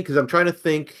don't think, because I'm trying to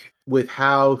think with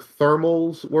how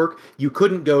thermals work, you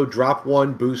couldn't go drop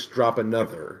 1, boost, drop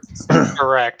another.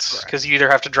 Correct, because you either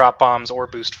have to drop bombs or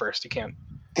boost first. You can't.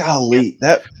 Golly,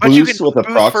 that boost with a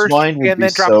prox mine would be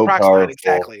so powerful.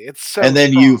 Exactly. It's so and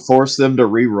then strong. you force them to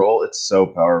re-roll. It's so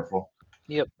powerful.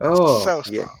 Yep. Oh, so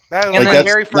yeah. That was like,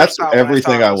 very first that's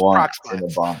everything I want prox in a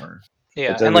bomber.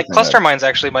 Yeah, and like cluster mines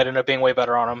actually might end up being way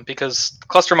better on them because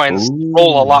cluster mines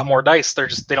roll a lot more dice.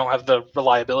 They don't have the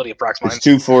reliability of prox mines. It's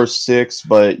 2, 4, 6,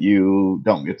 but you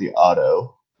don't get the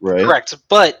auto, right? Correct,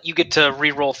 but you get to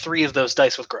re-roll 3 of those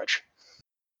dice with Grudge.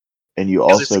 And you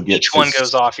also get each one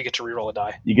goes off, you get to re-roll a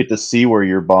die. You get to see where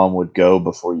your bomb would go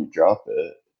before you drop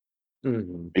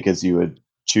it, because you would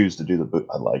choose to do the boot.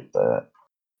 I like that.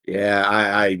 Yeah,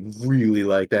 I really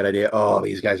like that idea. Oh,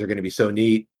 these guys are going to be so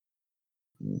neat.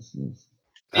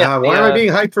 Yeah, Why am I the,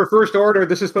 being hyped for First Order?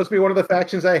 This is supposed to be one of the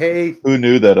factions I hate. Who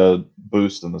knew that a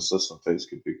boost in the system phase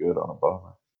could be good on a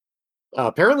bomber?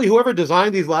 Apparently, whoever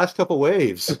designed these last couple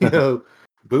waves,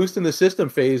 boost in the system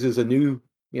phase is a new,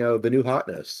 the new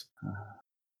hotness.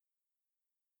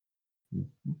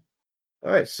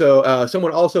 All right, so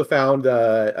someone also found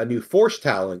a new Force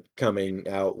talent coming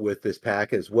out with this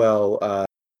pack as well.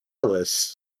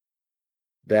 Alice,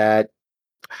 that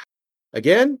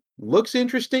again looks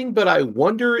interesting, but I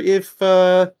wonder if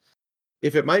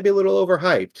it might be a little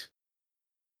overhyped.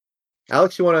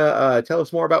 Alex, you want to tell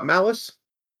us more about Malice?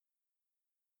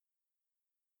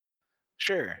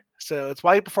 Sure. So it's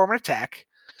while you perform an attack,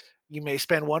 you may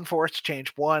spend 1 force to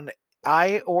change one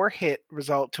eye or hit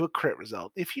result to a crit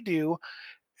result. If you do,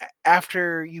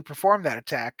 after you perform that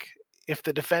attack, if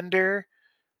the defender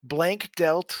blank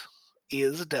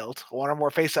is dealt 1 or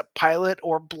more face-up pilot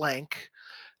or blank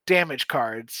damage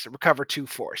cards, recover 2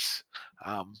 force.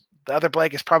 The other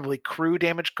blank is probably crew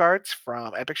damage cards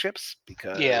from epic ships,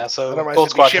 because yeah. So otherwise Gold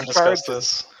it'd be Squadron ship cards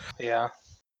discussed this. Yeah.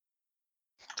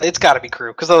 It's got to be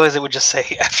crew, because otherwise it would just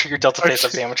say after your Delta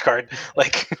face-up damage card,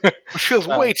 like. which feels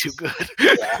way too good.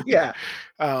 Yeah.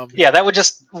 Yeah, that would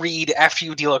just read after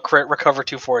you deal a crit, recover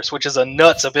 2 force, which is a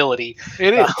nuts ability.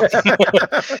 It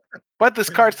is. But this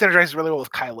card synergizes really well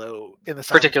with Kylo in the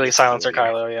Particularly Silencer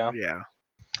Kylo, yeah. Yeah.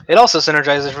 It also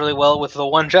synergizes really well with the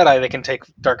one Jedi that can take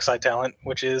dark side talent,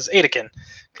 which is Anakin,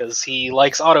 because he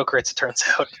likes auto crits, it turns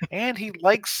out. And he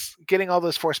likes getting all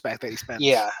those force back that he spends.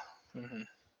 Yeah. Mm-hmm.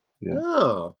 Yeah.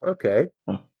 Oh, okay.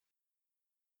 Huh.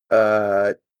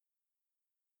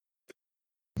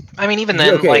 I mean, even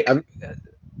then, okay, I'm gonna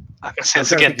say I'm this trying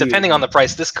to again, think depending on the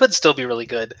price, this could still be really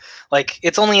good. Like,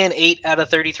 it's only an 8 out of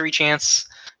 33 chance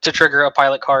to trigger a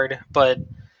pilot card, but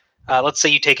let's say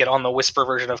you take it on the Whisper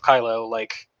version of Kylo.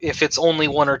 Like, if it's only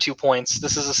 1 or 2 points,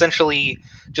 this is essentially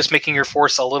just making your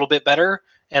force a little bit better,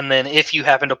 and then if you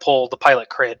happen to pull the pilot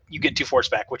crit, you get 2 force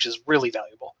back, which is really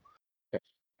valuable.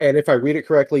 And if I read it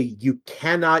correctly, you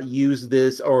cannot use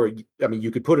this, or I mean, you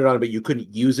could put it on, but you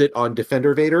couldn't use it on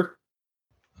Defender Vader.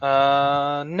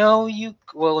 No,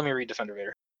 well, let me read Defender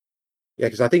Vader. Yeah,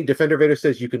 because I think Defender Vader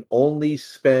says you can only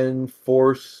spend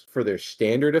force for their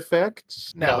standard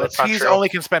effects. No, No, that's not he true. only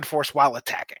can spend force while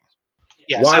attacking.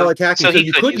 Yeah, While attacking, so he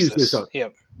you could use this on.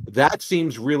 Yep. That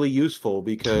seems really useful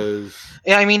because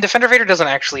Yeah, I mean, Defender Vader doesn't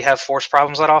actually have force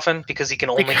problems that often because he can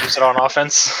only use it on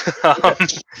offense.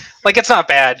 Like, it's not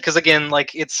bad because, again,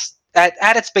 like, it's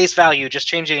at its base value,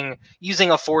 just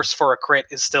using a force for a crit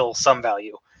is still some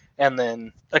value, and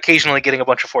then occasionally getting a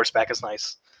bunch of force back is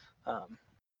nice.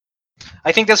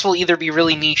 I think this will either be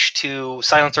really niche to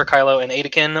Silencer Kylo and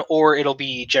Anakin, or it'll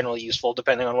be generally useful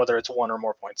depending on whether it's 1 or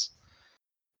more points.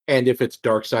 and if it's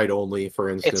dark side only, for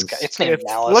instance. It's named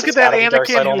Malice. Look at It's that gotta be dark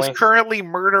side Anakin who's only. currently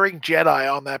murdering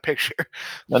Jedi on that picture.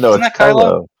 No, Isn't it's that Kylo?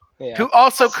 Kylo. Yeah. Who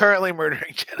also currently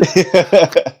murdering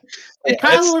Jedi. Did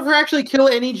Kylo ever actually kill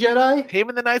any Jedi? Him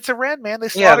and the Knights of Ren, man. They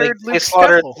Yeah, slaughtered they Luke's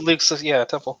slaughtered temple. Luke's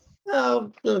temple.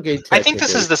 Oh, okay. I think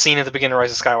this is the scene at the beginning of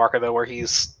Rise of Skywalker, though, where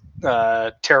he's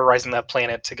terrorizing that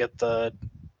planet to get the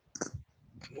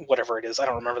whatever it is. I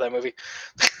don't remember that movie.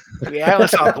 Yeah, I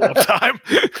saw it one time.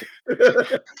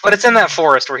 But it's in that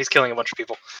forest where he's killing a bunch of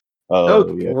people.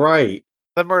 Oh, yeah. right.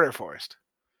 The Murder Forest.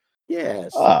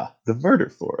 Yes. The Murder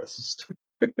Forest.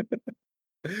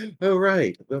 Oh,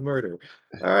 right. The murder.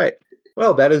 All right.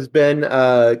 Well, that has been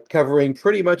covering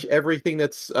pretty much everything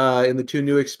that's in the 2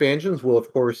 new expansions. We'll,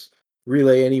 of course,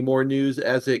 relay any more news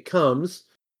as it comes.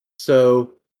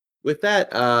 So, with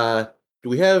that, do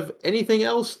we have anything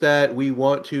else that we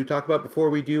want to talk about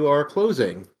before we do our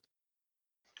closing?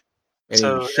 Any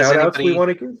So, shout-outs we want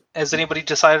to give? Has anybody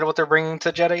decided what they're bringing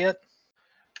to Jeddah yet?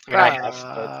 I mean, I have,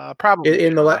 but Probably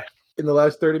In the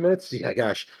last 30 minutes? Yeah,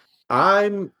 gosh.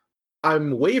 I'm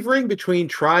wavering between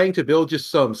trying to build just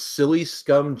some silly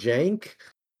scum jank,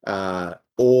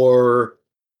 or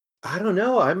I don't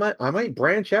know. I might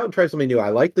branch out and try something new. I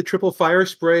like the triple fire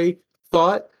spray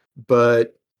thought,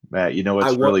 but Matt, you know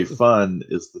what's really fun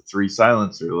is the 3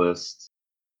 silencer list.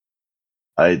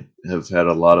 I have had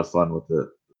a lot of fun with it.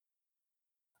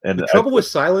 And the trouble with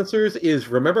silencers is,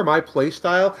 remember my play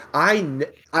style? I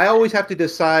always have to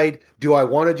decide, do I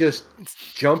want to just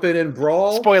jump in and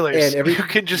brawl? Spoilers. And you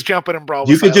can just jump in and brawl.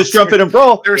 You can just jump in and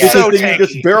brawl. They're because so then tanky. you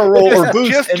just barrel roll or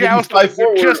boost just and then you jousters. fly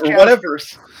forward Just or whatever.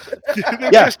 They're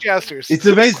Yeah. just jousters. It's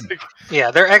amazing. yeah,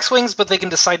 they're X-wings, but they can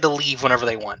decide to leave whenever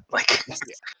they want. Like,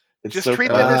 It's just so treat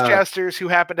fun. them as jousters who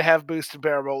happen to have boost and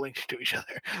barrel rolling to each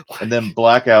other. And then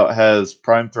Blackout has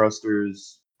prime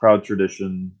thrusters, proud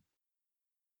tradition,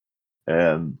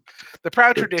 and the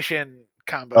proud tradition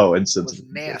combo and was sensitive.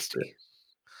 nasty.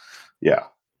 Yeah.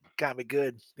 got me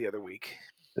good the other week.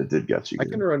 It did get you. I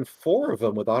can run 4 of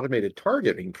them with automated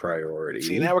targeting priority.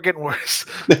 See, now we're getting worse.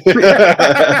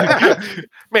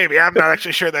 Maybe. I'm not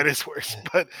actually sure that is worse,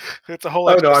 but it's a whole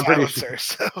extra I'm pretty silencer.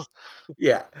 So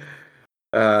Yeah.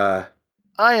 I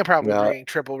am probably No. bringing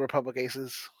triple Republic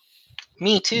Aces.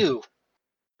 Me too.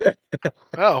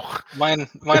 Oh, Mine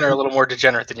are a little more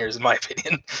degenerate than yours, in my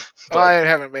opinion. But, I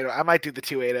haven't made it. I might do the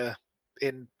 2 Ada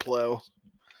in Plo.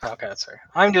 okay, that's fair.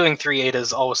 I'm doing 3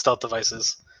 Adas, all with stealth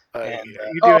devices. And,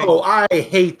 You're doing Oh, I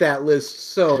hate that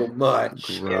list so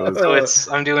much. Gross.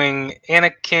 So I'm doing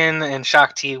Anakin and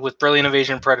Shakti with Brilliant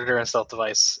Evasion, Predator, and Stealth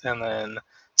Device, and then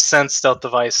Sense, Stealth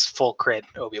Device, full crit,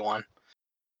 Obi-Wan.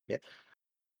 Yeah.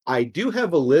 I do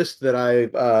have a list that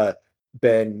I've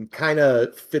been kind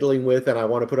of fiddling with and I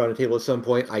want to put on a table at some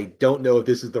point. I don't know if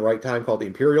this is the right time, called the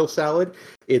Imperial Salad.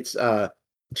 It's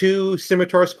 2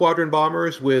 Scimitar Squadron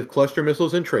bombers with cluster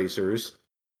missiles and tracers,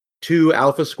 2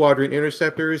 Alpha Squadron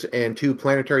interceptors, and 2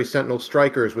 Planetary Sentinel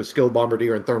strikers with skilled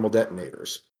bombardier and thermal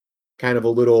detonators. Kind of a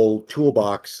little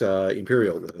toolbox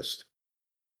Imperial list.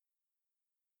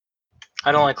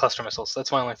 I don't like cluster missiles.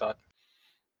 That's my only thought.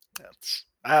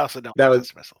 I also don't That like was-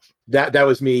 those missiles. That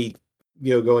was me,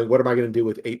 going, what am I going to do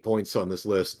with 8 points on this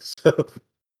list? So,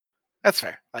 That's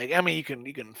fair. Like, I mean, you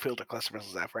can filter cluster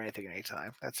missiles out for anything at any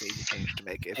time. That's an easy change to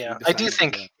make. If you Yeah, I decide do to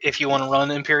think that. if you want to run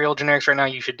Imperial generics right now,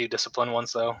 you should do Discipline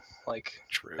ones, though. Like,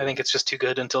 True. I think it's just too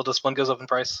good until Discipline goes up in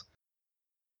price.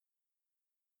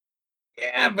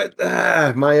 yeah,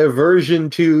 but my aversion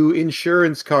to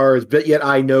insurance cards, but yet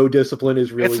I know discipline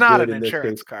is really it's not good an in this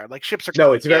insurance case. card. Like ships are.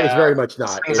 No, it's Yeah. very much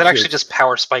not. Things that actually just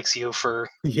power spikes you for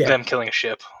yeah. them killing a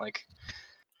ship. Like,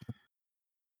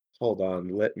 Hold on,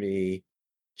 let me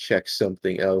check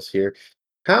something else here.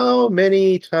 How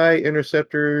many TIE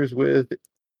interceptors with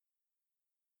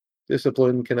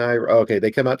discipline can I? Okay,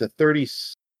 they come out to 30.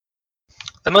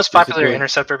 the most popular Discipline.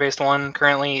 interceptor-based one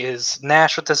currently is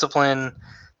Nash with Discipline,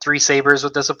 3 Sabers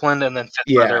with Discipline, and then Fifth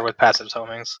Yeah. Brother with passive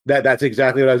homings. That's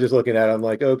exactly what I was just looking at. I'm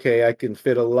like, okay, I can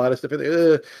fit a lot of stuff in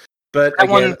there. But That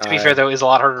again, one, to be fair, though, is a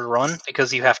lot harder to run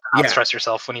because you have to not Yeah. stress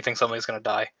yourself when you think somebody's going to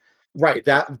die. right,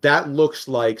 that looks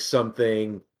like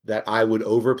something that I would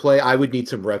overplay. I would need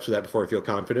some reps of that before I feel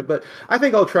confident, but I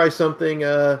think I'll try something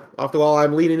off the wall.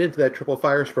 I'm leaning into that triple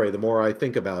fire spray the more I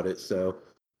think about it, so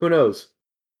who knows?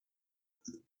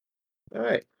 All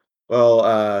right.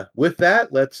 Well, with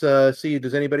that, let's see.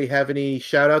 Does anybody have any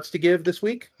shout outs to give this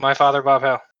week? My father, Bob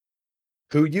Howe.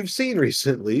 Who you've seen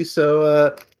recently,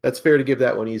 so that's fair to give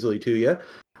that one easily to you.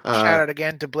 Shout out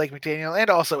again to Blake McDaniel and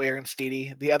also Aaron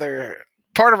Steedy, the other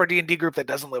part of our D&D group that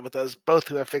doesn't live with us, both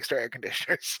who have fixed our air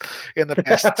conditioners in the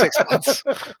past 6 months.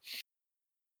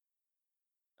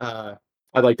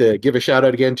 I'd like to give a shout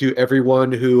out again to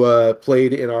everyone who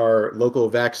played in our local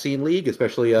vaccine league,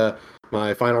 especially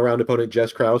my final round opponent,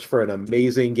 Jess Krause, for an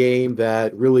amazing game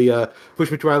that really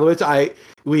pushed me to my limits.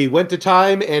 We went to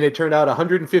time, and it turned out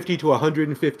 150 to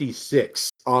 156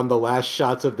 on the last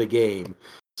shots of the game.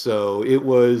 So it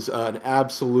was an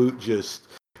absolute just...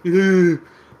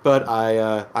 But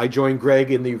I joined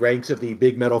Greg in the ranks of the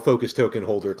Big Metal Focus Token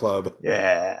Holder Club.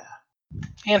 Yeah.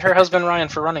 And her husband, Ryan,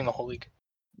 for running the whole league.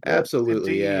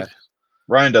 Absolutely, yeah. Indeed.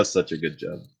 Ryan does such a good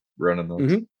job running those.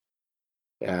 Mhm.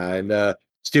 Yeah, and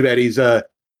it's too bad he's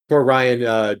poor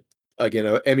Ryan, again,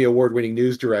 an Emmy award-winning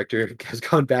news director, has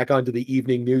gone back onto the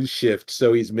evening news shift,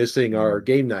 so he's missing our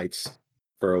game nights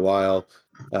for a while.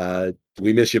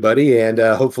 We miss you, buddy, and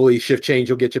hopefully shift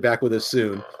change will get you back with us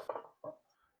soon.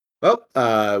 Well,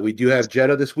 we do have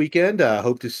Jeddah this weekend.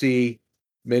 Hope to see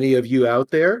many of you out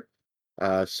there.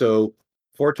 So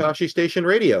for Tashi Station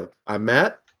Radio, I'm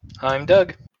Matt. I'm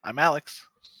Doug. I'm Alex.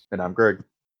 And I'm Greg.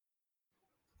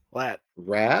 Lat.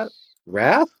 Wrath.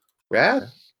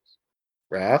 Grudge.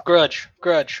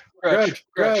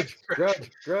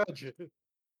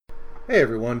 Hey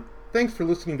everyone, thanks for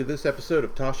listening to this episode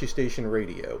of Tashi Station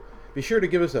Radio. Be sure to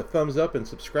give us a thumbs up and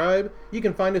subscribe. You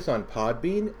can find us on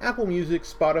Podbean, Apple Music,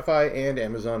 Spotify, and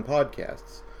Amazon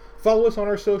Podcasts. Follow us on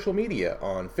our social media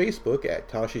on Facebook at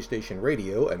Tashi Station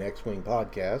Radio, an X-Wing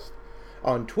podcast,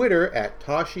 on Twitter at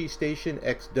Tashi Station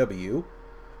XW,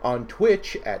 on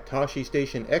Twitch at Tashi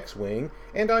Station X-Wing,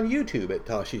 and on YouTube at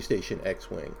Tashi Station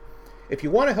X-Wing. If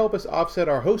you want to help us offset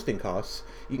our hosting costs,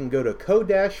 you can go to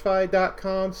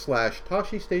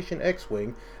ko-fi.com/Tashi Station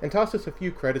X-Wing and toss us a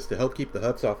few credits to help keep the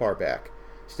huts off our back.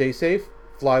 Stay safe,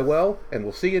 fly well, and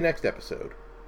we'll see you next episode.